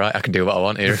 it'll be all right, I can do what I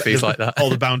want here if he's like that. All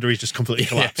the boundaries just completely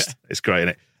collapsed. Yeah. It's great, isn't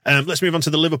it? Let's move on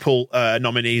to the Liverpool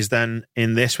nominees then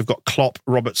in this. We've got Klopp,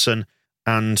 Robertson,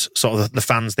 and sort of the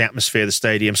fans, the atmosphere, the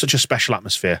stadium. Such a special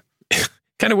atmosphere.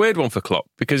 Kind of weird one for Klopp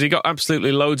because he got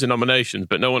absolutely loads of nominations,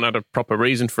 but no one had a proper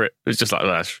reason for it. It was just like,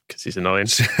 because he's annoying.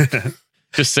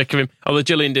 Just sick of him. Although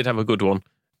Gillian did have a good one,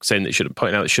 saying that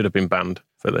it should have been banned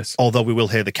for this. Although we will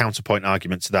hear the counterpoint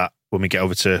argument to that when we get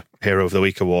over to Hero of the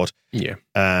Week award. Yeah.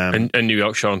 And New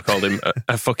York Sean called him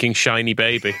a fucking shiny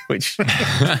baby, which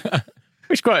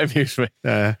quite amused me.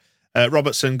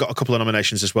 Robertson got a couple of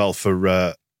nominations as well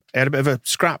for... he had a bit of a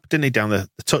scrap, didn't he, down the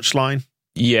touchline?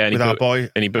 Yeah, with our boy,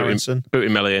 and he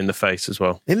booted Melia in the face as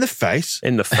well. In the face?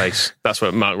 In the face. That's where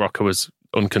Mark Rocker was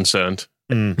unconcerned.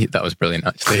 That was brilliant,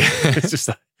 actually. It's just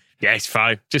like, yeah, it's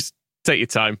fine. Just take your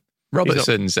time.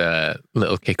 Robertson's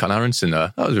little kick on Aronson, though,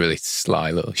 that was a really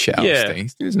sly little shit out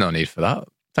thing. There's no need for that.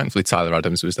 Thankfully, Tyler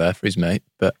Adams was there for his mate,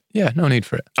 but yeah, no need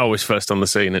for it. Always first on the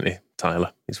scene, isn't he,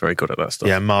 Tyler? He's very good at that stuff.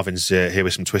 Yeah, Marvin's here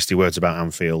with some twisty words about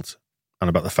Anfield and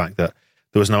about the fact that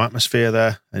there was no atmosphere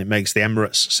there, and it makes the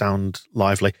Emirates sound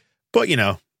lively. But,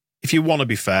 if you want to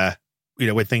be fair,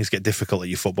 when things get difficult at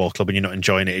your football club and you're not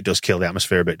enjoying it, it does kill the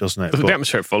atmosphere a bit, doesn't it? The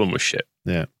atmosphere at Fulham was shit.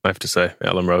 Yeah. I have to say,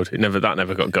 Ellen Road. That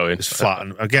never got going. It's flat.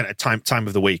 And again, at time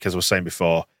of the week, as I was saying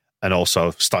before, and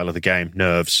also style of the game,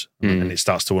 nerves, and it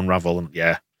starts to unravel. And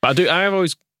yeah. But I have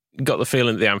always got the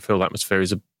feeling that the Anfield atmosphere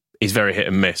is very hit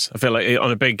and miss. I feel like on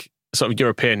a big sort of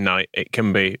European night,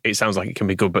 it sounds like it can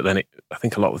be good, but then I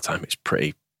think a lot of the time it's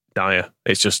pretty dire.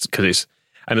 It's just because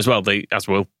and as well, as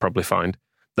we'll probably find,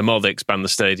 the more they expand the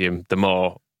stadium, the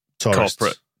more tourists.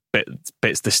 Corporate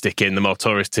bits they stick in, the more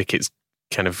tourist tickets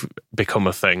kind of become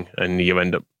a thing, and you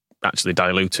end up actually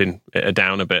diluting it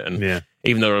down a bit. And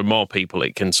even though there are more people,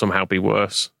 it can somehow be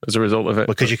worse as a result of it.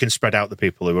 Because you can spread out the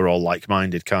people who are all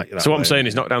like-minded, can't you? So what I'm saying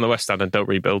is knock down the West Stand and don't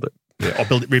rebuild it. Yeah,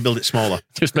 or rebuild it smaller.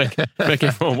 Just make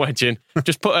everyone wedge in.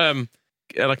 Just put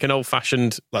like an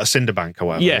old-fashioned... Like a cinder bank or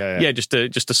whatever. Yeah, just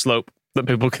a slope that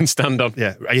people can stand on.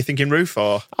 Yeah. Are you thinking roof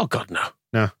or...? Oh, God, no.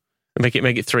 No. Make it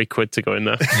 £3 to go in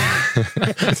there.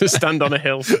 To stand on a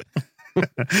hill.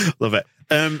 Love it.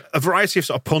 A variety of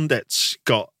sort of pundits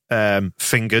got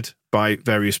fingered by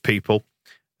various people.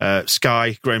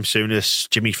 Sky, Graham Souness,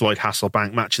 Jimmy Floyd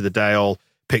Hasselbank, Match of the Day, all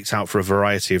picked out for a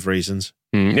variety of reasons.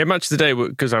 Yeah, match of the day,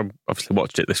 because I obviously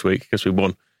watched it this week because we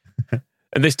won.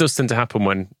 And this does tend to happen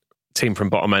when team from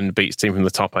bottom end beats team from the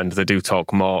top end. They do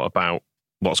talk more about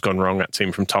what's gone wrong at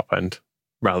team from top end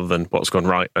rather than what's gone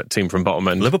right at team from bottom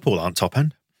end. Liverpool aren't top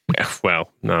end. Yeah,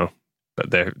 well, no,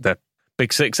 but they're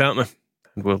big six, aren't they?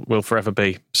 And will forever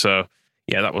be. So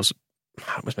yeah, that was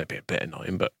maybe a bit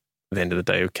annoying, but at the end of the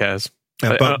day, who cares?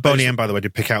 Boney M, by the way,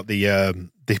 did pick out the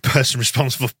person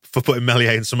responsible for putting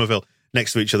Meslier and Somerville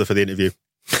next to each other for the interview.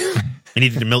 He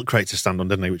needed a milk crate to stand on,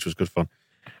 didn't he? Which was good fun.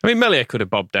 I mean, Meslier could have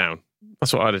bobbed down.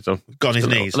 That's what I'd have done. Got on his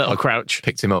knees. A little crouch.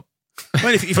 Picked him up. I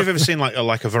mean, if you've ever seen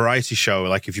like a variety show,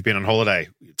 like if you've been on holiday,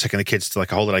 taking the kids to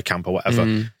like a holiday camp or whatever,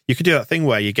 you could do that thing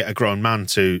where you get a grown man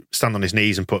to stand on his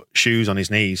knees and put shoes on his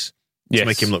knees to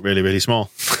make him look really, really small.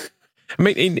 I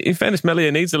mean, in fairness,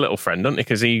 Meslier needs a little friend, doesn't he?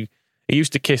 Because he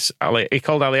used to kiss Ali. He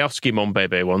called Alioski Mon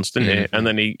Bebe once, didn't he? And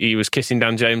then he was kissing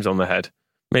Dan James on the head.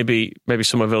 Maybe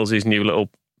Somerville's his new little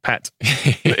pet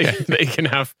that he can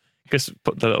have. Because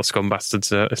the little scum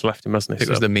bastards has left him, hasn't he? It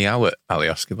was the meow at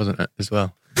Alioski, wasn't it, as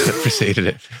well? That preceded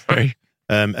it. Very.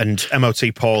 And MOT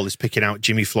Paul is picking out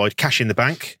Jimmy Floyd, cash in the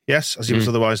bank, yes, as he was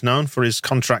otherwise known, for his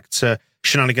contract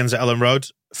shenanigans at Ellen Road.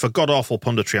 For god-awful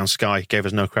punditry on Sky, gave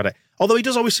us no credit. Although he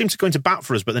does always seem to go into bat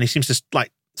for us, but then he seems to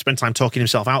like spend time talking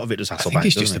himself out of it, does Hasselbank. I think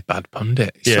he's just a bad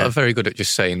pundit. He's sort of very good at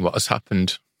just saying what has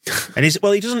happened. And he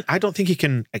doesn't, I don't think he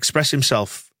can express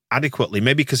himself adequately,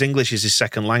 maybe because English is his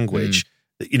second language.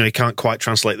 You know, he can't quite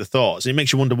translate the thoughts. It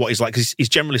makes you wonder what he's like, because he's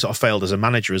generally sort of failed as a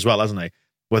manager as well, hasn't he?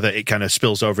 Whether it kind of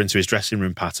spills over into his dressing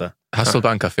room patter.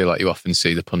 Hasselbank, I feel like you often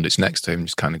see the pundits next to him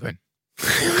just kind of going,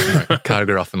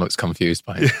 Carragher often looks confused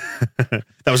by it.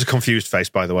 That was a confused face,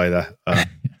 by the way, there,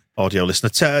 audio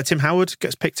listener. Tim Howard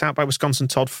gets picked out by Wisconsin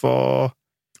Todd for...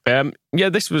 yeah,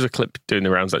 this was a clip doing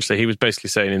the rounds, actually. He was basically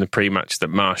saying in the pre-match that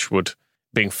Marsh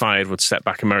being fired would set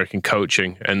back American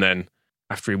coaching, and then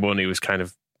after he won, he was kind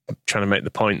of trying to make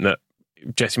the point that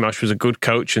Jesse Marsh was a good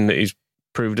coach and that he's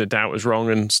proved a doubt was wrong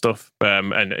and stuff.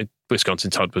 And Wisconsin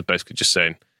Todd was basically just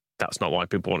saying that's not why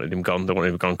people wanted him gone. They wanted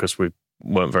him gone because we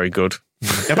weren't very good.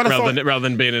 Yeah, rather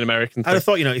than being an American thing. I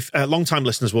thought, if long-time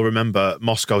listeners will remember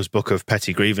Moscow's book of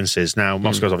petty grievances. Now,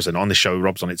 Moscow's obviously not on this show.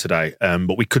 Rob's on it today.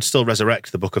 But we could still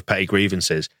resurrect the book of petty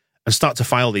grievances and start to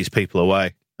file these people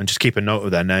away and just keep a note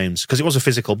of their names. Because it was a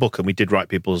physical book and we did write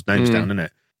people's names down, didn't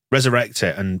it? Resurrect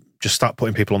it and just start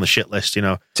putting people on the shit list,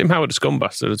 Tim Howard, a scum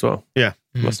bastard as well. Yeah.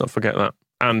 Let's not forget that.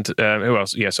 And who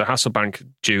else? Yeah, so Hasselbank,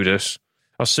 Judas.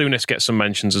 Souness gets some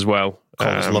mentions as well.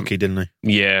 Was lucky, didn't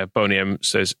he? Yeah, Boney M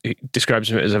says, he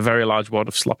describes him as a very large wad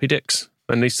of sloppy dicks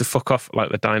and needs to fuck off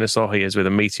like the dinosaur he is with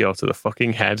a meteor to the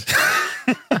fucking head.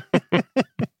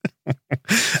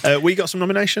 We got some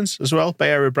nominations as well. Bay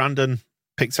Area Brandon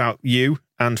picked out you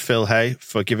and Phil Hay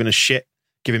for giving me shit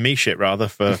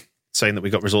for saying that we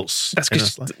got results.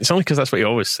 It's only because that's what you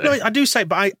always say. No, I do say,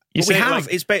 but we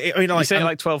have. You say it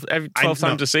like 12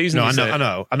 times a season. No, I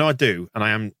know I do, and I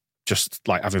am just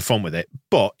like having fun with it.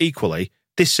 But equally,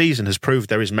 this season has proved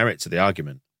there is merit to the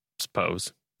argument. I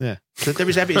suppose. Yeah, so there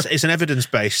is. It's an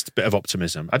evidence-based bit of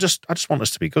optimism. I just want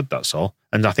us to be good. That's all.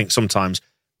 And I think sometimes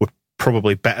we're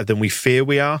probably better than we fear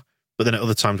we are, but then at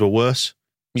other times we're worse.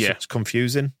 Yeah, so it's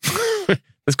confusing.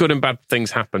 There's good and bad things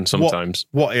happen sometimes.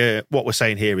 What we're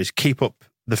saying here is keep up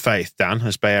the faith, Dan,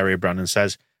 as Bay Area Brandon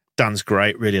says. Dan's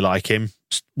great, really like him.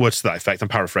 Words to that effect. I'm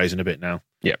paraphrasing a bit now.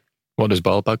 Yeah. What does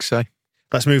Ballbag say?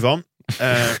 Let's move on.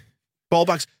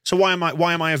 Ballbags. So why am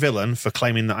I a villain for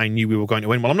claiming that I knew we were going to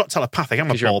win? Well, I'm not telepathic.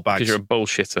 I'm a Ballbags. Because you're a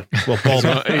bullshitter.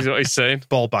 Well, He's what he's saying.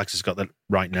 Ballbags has got the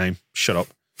right name. Shut up.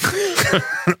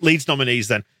 Leeds nominees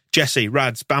then. Jesse,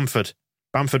 Rads, Bamford.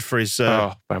 Bamford for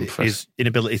his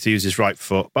inability to use his right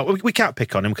foot. But we can't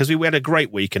pick on him because we had a great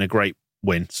week and a great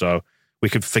win. So we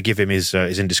could forgive him his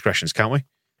indiscretions, can't we?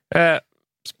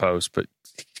 Suppose, but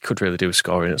he could really do with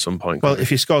scoring at some point. Well, if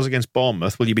he scores against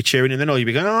Bournemouth, will you be cheering him then, or will you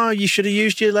be going, "Oh, you should have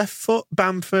used your left foot,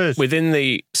 Bamford"? Within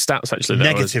the stats, actually,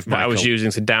 that I was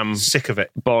using to damn sick of it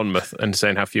Bournemouth and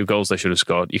saying how few goals they should have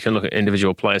scored. You can look at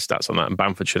individual player stats on that, and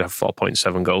Bamford should have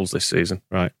 4.7 goals this season.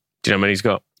 Right. Do you know how many he's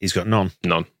got? He's got none.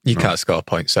 You can't score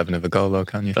 0.7 of a goal, though,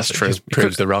 can you? That's it true. Just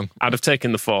proves the wrong. I'd have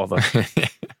taken the 4, though.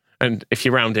 And if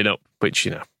you're rounding up, which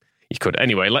you could.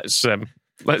 Anyway, let's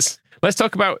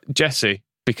talk about Jesse,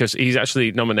 because he's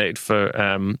actually nominated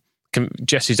for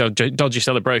Jesse's Dodgy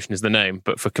Celebration is the name,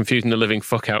 but for confusing the living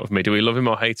fuck out of me. Do we love him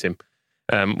or hate him?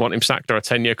 Want him sacked or a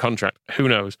 10-year contract? Who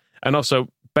knows? And also,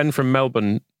 Ben from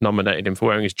Melbourne nominated him for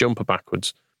wearing his jumper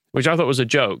backwards, which I thought was a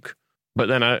joke. But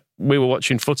then we were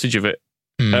watching footage of it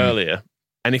earlier,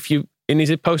 and in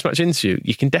his post-match interview,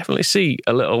 you can definitely see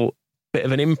a little bit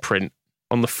of an imprint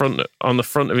on the front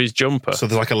of his jumper. So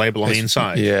there's like a label on the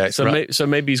inside. Yeah. So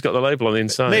maybe he's got the label on the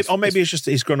inside. Maybe it's just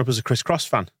he's grown up as a Criss Cross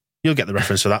fan. You'll get the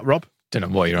reference for that, Rob. Don't know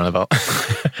what you're on about.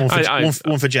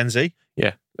 One for Gen Z.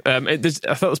 Yeah. I thought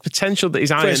there's potential that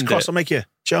he's ironed Criss Cross it. will make you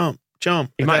jump.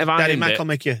 He might have Daddy ironed Mac it, will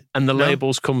make you. and the No?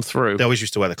 labels come through. They always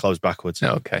used to wear the clothes backwards.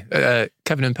 No, okay.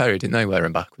 Kevin and Perry, didn't they wear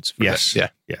them backwards? Yes. Yeah.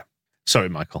 Sorry,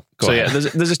 Michael. Go So ahead. yeah,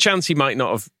 there's a chance he might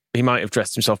have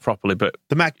dressed himself properly, but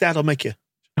The Mac Dad will make you.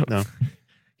 No,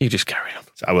 you just carry on.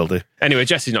 I will do. Anyway,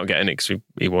 Jesse's not getting it because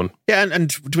he won. Yeah, and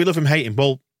do we love him, hate him?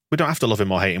 Well, we don't have to love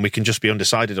him or hate him. We can just be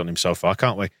undecided on him so far,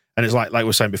 can't we? And it's like we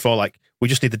were saying before, like we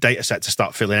just need the data set to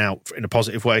start filling out in a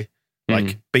positive way.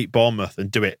 Like beat Bournemouth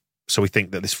and do it so we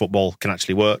think that this football can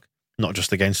actually work, not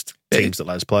just against teams that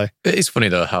let us play. It is funny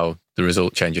though how the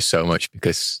result changes so much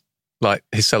because like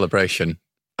his celebration,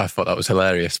 I thought that was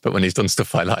hilarious. But when he's done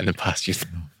stuff like that in the past, you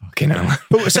think, oh, fucking hell.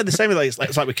 But we said the same. It's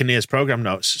like with Kinnear's program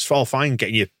notes. It's all fine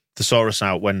getting your thesaurus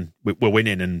out when we're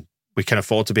winning and we can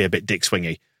afford to be a bit dick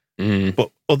swingy.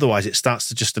 But otherwise, it starts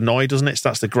to just annoy, doesn't it? It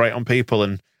starts to grate on people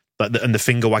and the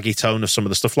finger waggy tone of some of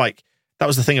the stuff. Like that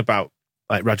was the thing about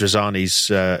like Radrazani's,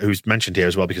 who's mentioned here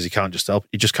as well because he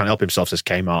just can't help himself. Says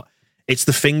Kmart. It's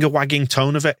the finger wagging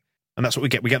tone of it, and that's what we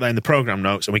get. We get that in the program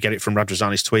notes, and we get it from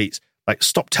Radrazani's tweets. Like,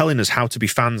 stop telling us how to be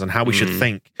fans and how we should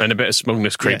think. And a bit of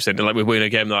smugness creeps in. Like we win a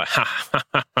game, like ha ha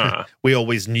ha ha. We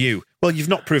always knew. Well, you've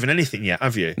not proven anything yet,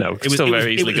 have you? No, it was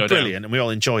very easily it was brilliant, and we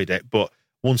all enjoyed it, but.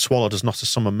 One swallow does not a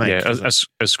summer make. Yeah, as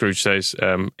Scrooge says,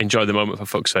 enjoy the moment for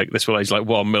fuck's sake. This will age like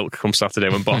warm milk come Saturday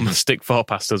when Bournemouth stick 4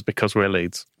 past us because we're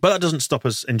Leeds. But that doesn't stop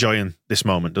us enjoying this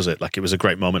moment, does it? Like it was a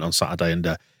great moment on Saturday. And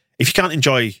if you can't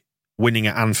enjoy winning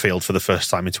at Anfield for the first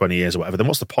time in 20 years or whatever, then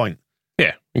what's the point?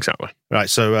 Yeah, exactly. Right,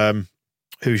 so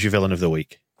who's your villain of the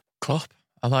week? Klopp.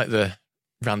 I like the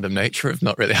random nature of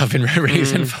not really having a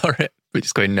reason for it. We're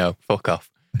just going, no, fuck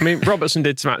off. I mean, Robertson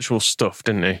did some actual stuff,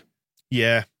 didn't he?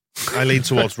 Yeah. I lean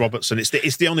towards Robertson.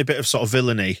 It's the only bit of sort of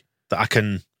villainy that I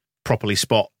can properly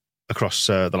spot across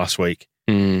the last week.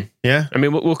 Yeah? I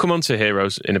mean, we'll come on to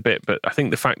heroes in a bit, but I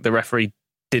think the fact the referee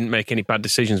didn't make any bad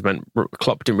decisions meant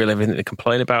Klopp didn't really have anything to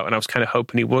complain about, and I was kind of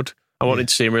hoping he would. I wanted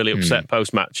to see him really upset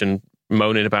post-match and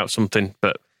moaning about something,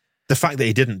 but... The fact that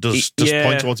he didn't does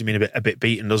point towards him being a bit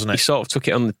beaten, doesn't it? He sort of took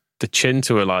it on the chin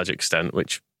to a large extent,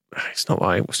 which it's not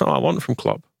what I want from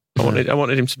Klopp. I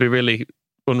wanted him to be really...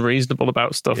 unreasonable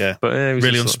about stuff, but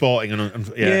really unsporting and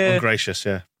ungracious.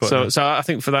 Yeah, but, so I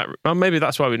think for that, well, maybe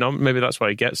that's why maybe that's why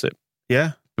he gets it.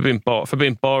 Yeah, for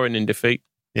being boring in defeat.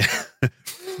 Yeah,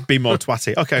 be more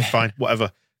twatty. Okay, fine,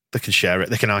 whatever. They can share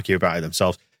it. They can argue about it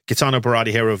themselves. Gaetano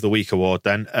Berardi Hero of the Week award.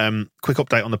 Then, quick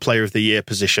update on the Player of the Year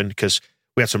position because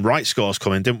we had some right scores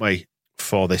coming, didn't we?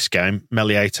 For this game,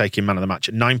 Meslier taking man of the match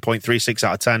at 9.36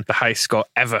 out of 10. The highest score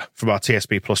ever. From our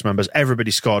TSB Plus members. Everybody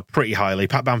scored pretty highly.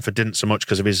 Pat Bamford didn't so much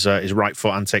because of his right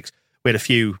foot antics. We had a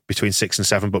few between 6 and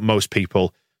 7, but most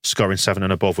people scoring 7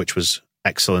 and above, which was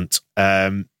excellent.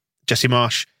 Jesse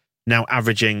Marsh now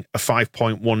averaging a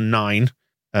 5.19.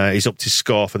 He's upped his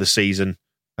score for the season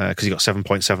because he got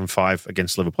 7.75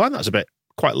 against Liverpool. And that's a bit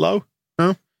quite low,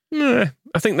 no? Yeah,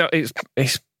 I think that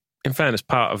it's in fairness,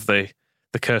 part of the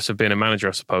curse of being a manager,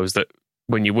 I suppose, that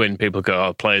when you win, people go,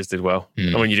 oh, players did well.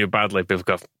 And when you do badly, people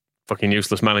go, fucking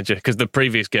useless manager. Because the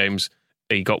previous games,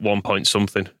 he got 1 point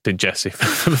something, did Jesse,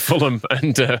 for the Fulham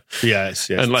and yes.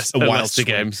 and Leicester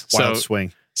games. Wild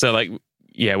swing. So, like,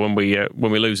 yeah, when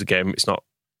we lose a game,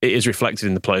 it is reflected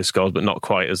in the players' scores, but not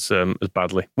quite as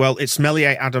badly. Well, it's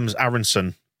Meslier, Adams,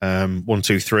 Aronson, 1,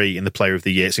 2, 3 in the Player of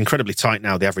the Year. It's incredibly tight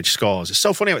now, the average scores. It's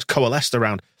so funny how it's coalesced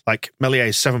around, like, Meslier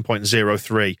is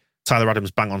 7.03, Tyler Adams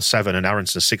bang on 7 and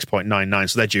Aronson 6.99.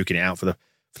 So they're duking it out for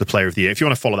the Player of the Year. If you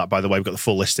want to follow that, by the way, we've got the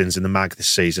full listings in the mag this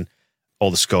season,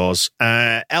 all the scores.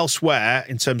 Elsewhere,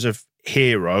 in terms of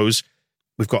heroes,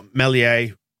 we've got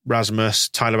Meslier, Rasmus,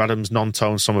 Tyler Adams, Nonto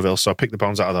and Somerville. So pick the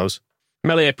bones out of those.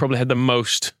 Meslier probably had the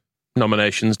most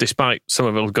nominations, despite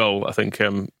Somerville's goal. I think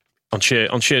on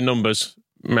sheer numbers,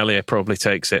 Meslier probably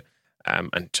takes it.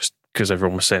 And just because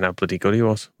everyone was saying how bloody good he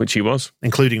was, which he was.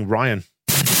 Including Ryan.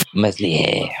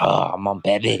 Meslier, oh, mon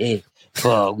bébé.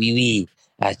 Oh, oui, oui.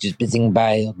 I was just missing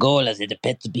by a goal as it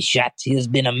appeared to be shot. He has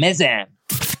been amazing.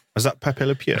 Was that Pepe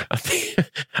Le Pew?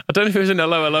 I don't know if it was an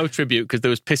Hello tribute because there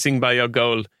was pissing by your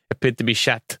goal appeared to be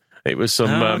shot. It was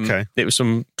some okay. It was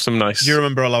some nice. Do you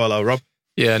remember Hello, Rob?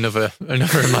 Yeah, another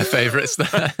of my favourites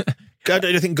there. Do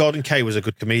you think Gordon Kay was a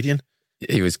good comedian?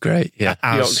 He was great, yeah.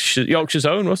 Yorkshire's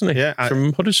own, wasn't he? Yeah.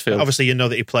 From Huddersfield. Obviously, you know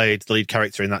that he played the lead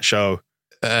character in that show.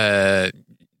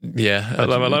 Yeah.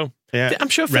 Hello. Yeah. I'm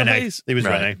sure Phil Hayes. He was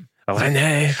right.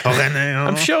 Rene.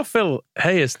 I'm sure Phil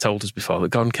Hay has told us before that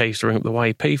Gordon Kay used to ring up the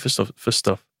YEP for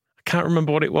stuff. can't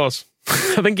remember what it was.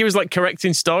 I think he was like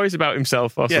correcting stories about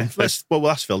himself or something. We'll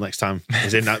ask Phil next time.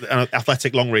 He's in an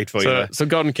athletic long read for you there. So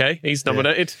Gordon Kay, he's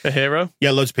nominated, a hero.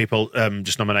 Yeah, loads of people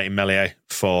just nominating Meslier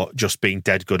for just being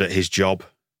dead good at his job.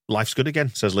 Life's good again,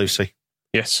 says Lucy.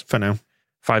 Yes. For now.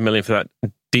 5 million for that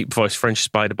deep voice French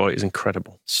Spider Boy is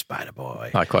incredible. Spider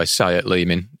Boy. Likewise, Sayat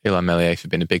Lehman, Ilan Meslier for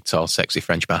being a big, tall, sexy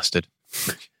French bastard.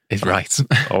 Is right.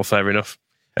 All fair enough.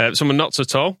 Someone not so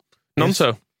tall,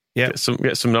 Nonto. Yeah.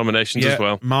 Get some nominations as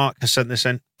well. Mark has sent this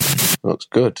in. Looks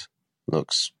good.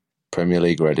 Looks Premier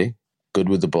League ready. Good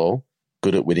with the ball.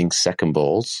 Good at winning second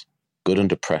balls. Good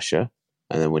under pressure.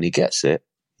 And then when he gets it,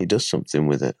 he does something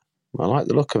with it. I like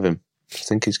the look of him. I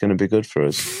think he's going to be good for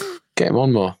us. Get him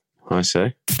on more, I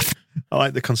say. I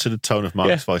like the considered tone of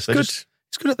Mark's voice. Good. He's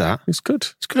good at that. It's good.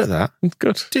 He's good at that. It's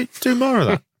good. Do more of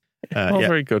that.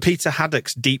 Very good. Peter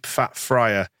Haddock's Deep Fat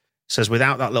Fryer says,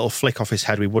 without that little flick off his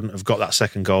head, we wouldn't have got that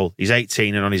second goal. He's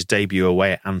 18 and on his debut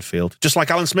away at Anfield. Just like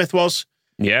Alan Smith was.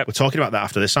 Yeah. We're talking about that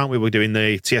after this, aren't we? We're doing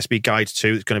the TSB Guide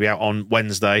 2. It's going to be out on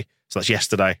Wednesday. So that's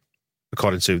yesterday.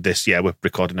 According to this, we're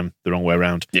recording them the wrong way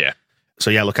around. Yeah. So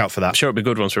look out for that. I'm sure it'll be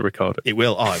good once we record it. It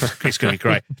will. It's going to be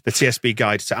great. The TSB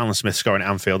Guide to Alan Smith scoring at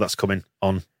Anfield, that's coming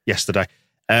on yesterday.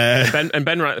 Ben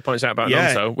rightly points out about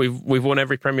Nonto. We've won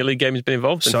every Premier League game he's been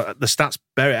involved in. So the stats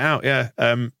bear it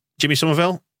out, Jimmy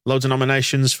Somerville, loads of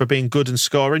nominations for being good and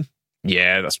scoring.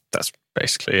 Yeah, that's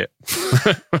basically it.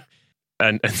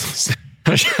 and I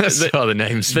saw the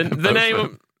names. The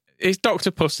name is Dr.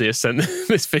 Pussy has sent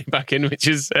this feedback in, which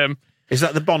is... is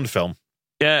that the Bond film?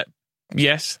 Yeah.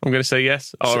 Yes, I'm going to say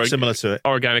yes. Or similar to it.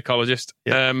 Or a gynecologist.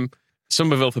 Yeah.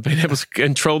 Somerville for being able to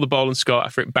control the ball and score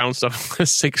after it bounced off a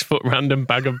 6 foot random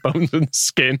bag of bones and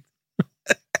skin.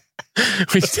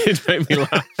 Which did make me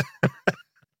laugh.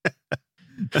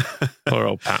 Poor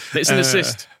old Pat. It's an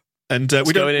assist. And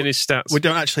we don't in his stats. We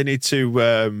don't actually need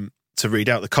to read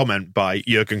out the comment by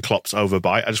Jurgen Klopp's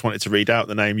overbite. I just wanted to read out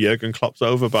the name Jurgen Klopp's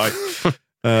overbite.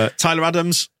 Tyler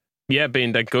Adams. Yeah,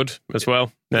 being dead good as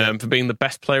well. For being the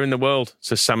best player in the world,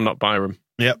 says Sam Not Byram.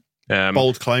 Yep.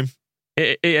 Bold claim.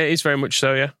 It is very much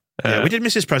so, yeah. We did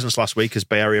miss his presence last week, as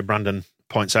Bay Area Brandon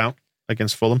points out,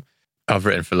 against Fulham. I've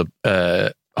written for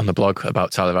on the blog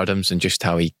about Tyler Adams and just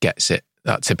how he gets it,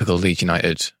 that typical Leeds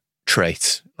United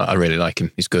trait. I really like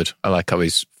him. He's good. I like how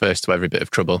he's first to every bit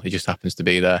of trouble. He just happens to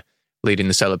be there leading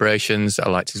the celebrations. I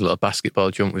liked his little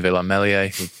basketball jump with Ilan Meslier,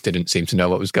 who didn't seem to know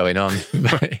what was going on.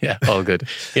 But yeah, all good.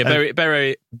 Yeah,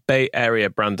 Bay Area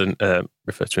Brandon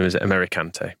refers to him as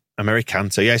Americante.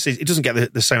 Americante, yes. He doesn't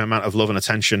get the same amount of love and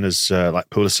attention as like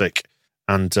Pulisic,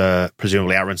 and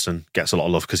presumably Aronson gets a lot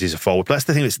of love because he's a forward. But that's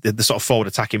the thing, is the sort of forward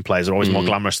attacking players are always more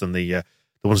glamorous than the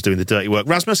ones doing the dirty work.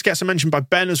 Rasmus gets a mention by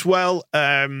Ben as well.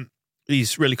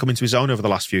 He's really come into his own over the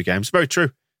last few games. Very true.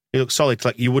 He looks solid.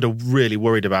 Like, you would have really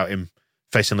worried about him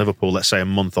facing Liverpool, let's say a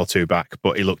month or two back,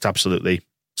 but he looked absolutely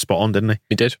spot on, didn't he?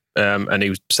 He did,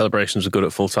 and celebrations were good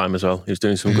at full time as well. He was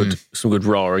doing some good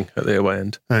roaring at the away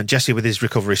end. Jesse with his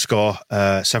recovery score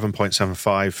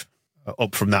 7.75,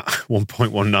 up from that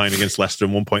 1.19 against Leicester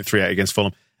and 1.38 against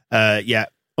Fulham.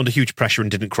 Under huge pressure and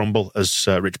didn't crumble, as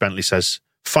Rich Bentley says.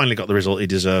 Finally got the result he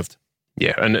deserved.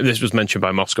 Yeah, and this was mentioned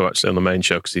by Moscow actually on the main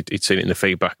show because he'd seen it in the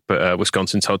feedback. But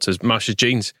Wisconsin Todd says, Marsh's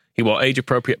jeans, he wore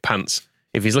age-appropriate pants.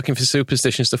 If he's looking for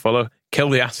superstitions to follow, kill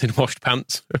the acid-washed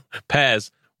pants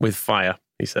pairs with fire,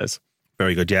 he says.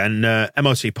 Very good, yeah. And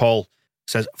MOT Paul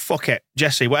says, fuck it,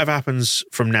 Jesse, whatever happens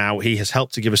from now, he has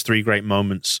helped to give us 3 great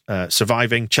moments,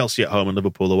 surviving Chelsea at home and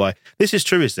Liverpool away. This is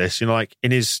true, is this? Like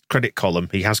in his credit column,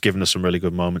 he has given us some really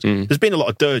good moments. There's been a lot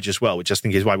of dirge as well, which I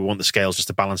think is why we want the scales just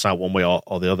to balance out one way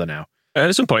or the other now.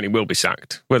 At some point, he will be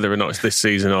sacked, whether or not it's this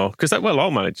season or... Because,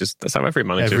 all managers, that's how every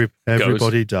manager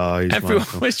Everybody dies.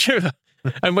 It's true.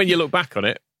 And when you look back on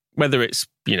it, whether it's,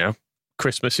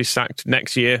 Christmas he's sacked,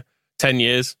 next year, 10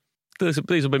 years, these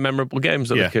will be memorable games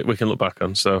that we can look back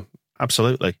on. So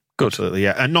absolutely. Good. Absolutely,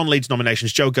 yeah. And non-Leeds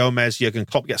nominations, Joe Gomez, Jurgen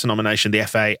Klopp gets a nomination, the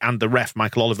FA, and the ref,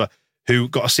 Michael Oliver, who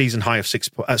got a season high of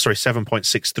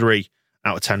 7.63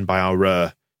 out of 10 by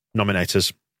our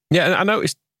nominators. Yeah, I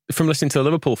noticed from listening to the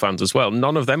Liverpool fans as well,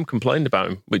 none of them complained about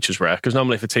him, which was rare, because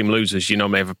normally if a team loses,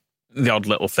 may have the odd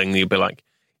little thing that you'd be like,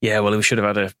 yeah, well, we should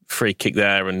have had a free kick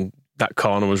there and that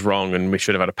corner was wrong and we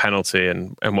should have had a penalty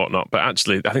and whatnot. But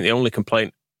actually, I think the only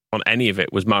complaint on any of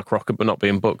it was Mark Rockett not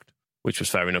being booked, which was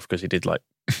fair enough because he did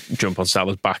jump on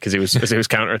Salah's back as he was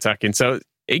counter-attacking. So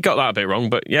he got that a bit wrong.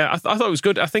 But yeah, I thought it was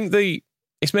good. I think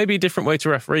it's maybe a different way to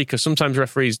referee, because sometimes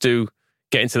referees do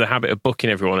get into the habit of booking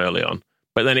everyone early on.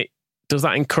 But then does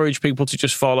that encourage people to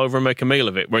just fall over and make a meal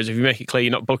of it? Whereas if you make it clear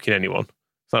you're not booking anyone,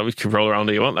 Like we could roll around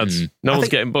all you want, lads. No one's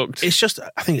getting booked. It's just,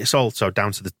 I think it's also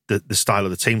down to the style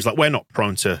of the teams. Like, we're not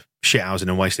prone to shithousing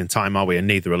and wasting time, are we? And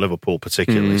neither are Liverpool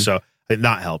particularly. So I think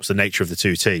that helps, the nature of the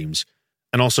two teams.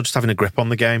 And also just having a grip on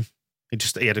the game.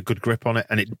 He had a good grip on it,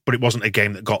 but it wasn't a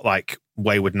game that got like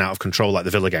wayward and out of control like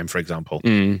the Villa game, for example.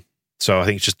 So I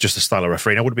think it's just the style of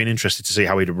refereeing. I would have been interested to see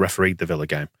how he'd have refereed the Villa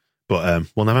game. But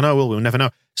we'll never know, will we? We'll never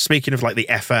know. Speaking of like the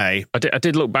FA... I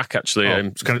did look back, actually.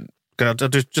 I'll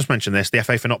just mention this. The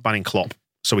FA for not banning Klopp,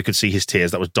 so we could see his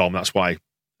tears. That was Dom. That's why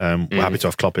we're happy to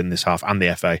have Klopp in this half, and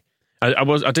the FA.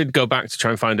 I did go back to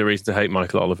try and find a reason to hate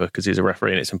Michael Oliver, because he's a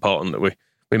referee and it's important that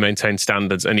we maintain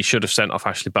standards, and he should have sent off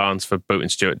Ashley Barnes for booting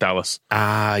Stuart Dallas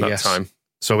that time.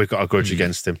 So we've got a grudge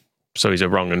against him. So he's a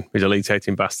wrong un. He's a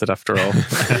league-hating bastard after all.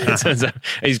 It turns out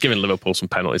he's given Liverpool some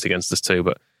penalties against us too,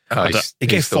 but... he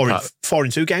gave 4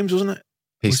 in 2 games, wasn't it?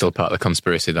 He's still part of the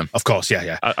conspiracy then. Of course,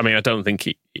 yeah. I mean, I don't think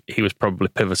he was probably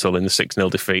pivotal in the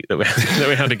 6-0 defeat that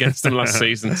we had against them last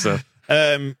season. So,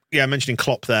 mentioning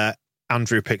Klopp there,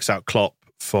 Andrew picks out Klopp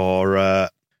for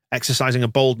exercising a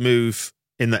bold move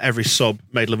in that every sub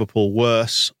made Liverpool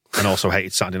worse, and also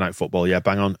hated Saturday Night Football. Yeah,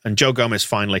 bang on. And Joe Gomez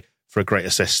finally for a great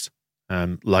assist.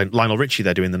 Lionel Richie,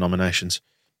 they're doing the nominations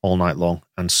all night long,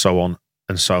 and so on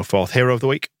and so forth. Hero of the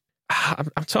week?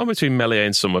 I'm torn between Meslier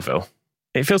and Somerville.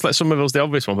 It feels like Somerville's the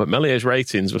obvious one, but Mellier's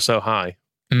ratings were so high.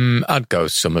 I'd go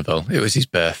Somerville. It was his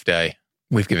birthday.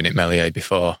 We've given it Meslier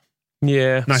before.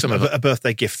 Yeah. Nice, a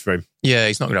birthday gift for him. Yeah,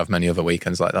 he's not going to have many other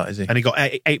weekends like that, is he? And he got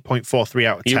 8.43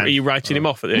 out of 10. Are you writing him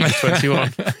off at the age of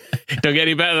 21? Don't get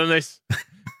any better than this.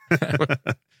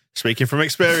 Speaking from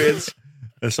experience.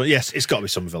 So, yes, it's got to be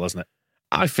Somerville, hasn't it?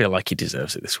 I feel like he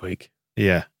deserves it this week.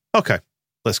 Yeah. Okay.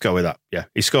 Let's go with that. Yeah.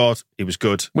 He scored. He was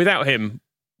good. Without him,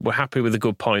 we're happy with a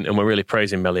good point and we're really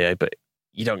praising Meslier, but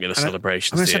you don't get the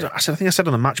celebrations. I think I said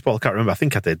on the match ball, I can't remember, I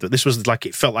think I did, that this was like,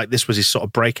 it felt like this was his sort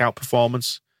of breakout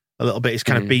performance a little bit. He's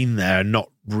kind of been there and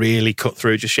not really cut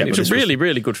through just yet. It was a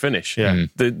really good finish. Yeah.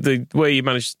 The way he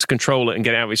managed to control it and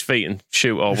get it out of his feet and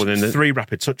shoot all within 3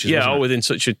 rapid touches. Yeah, all within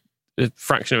such a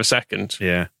fraction of a second.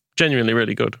 Yeah. Genuinely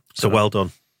really good. So well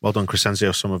done. Well done,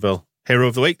 Crescenzio Somerville. Hero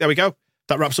of the week. There we go.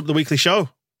 That wraps up the weekly show.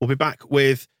 We'll be back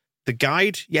with the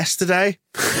guide yesterday.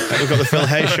 We've got the Phil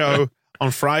Hay show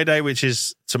on Friday, which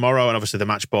is tomorrow, and obviously the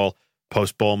match ball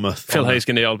post Bournemouth. Phil Hay's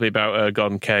going to all be about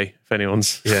Gordon Kay, if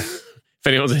anyone's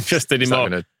interested in more.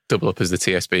 Going to double up as the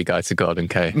TSB guide to Gordon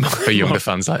Kay for younger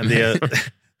fans like me.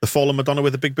 The fallen Madonna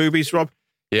with the big boobies, Rob?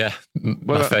 Yeah,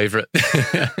 my favourite.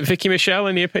 Vicky Michelle,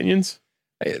 any opinions?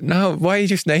 No, why are you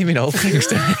just naming old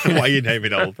things? Why are you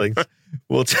naming old things?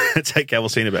 We'll take care. We'll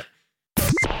see you in a bit.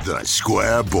 The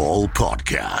Square Ball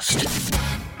Podcast.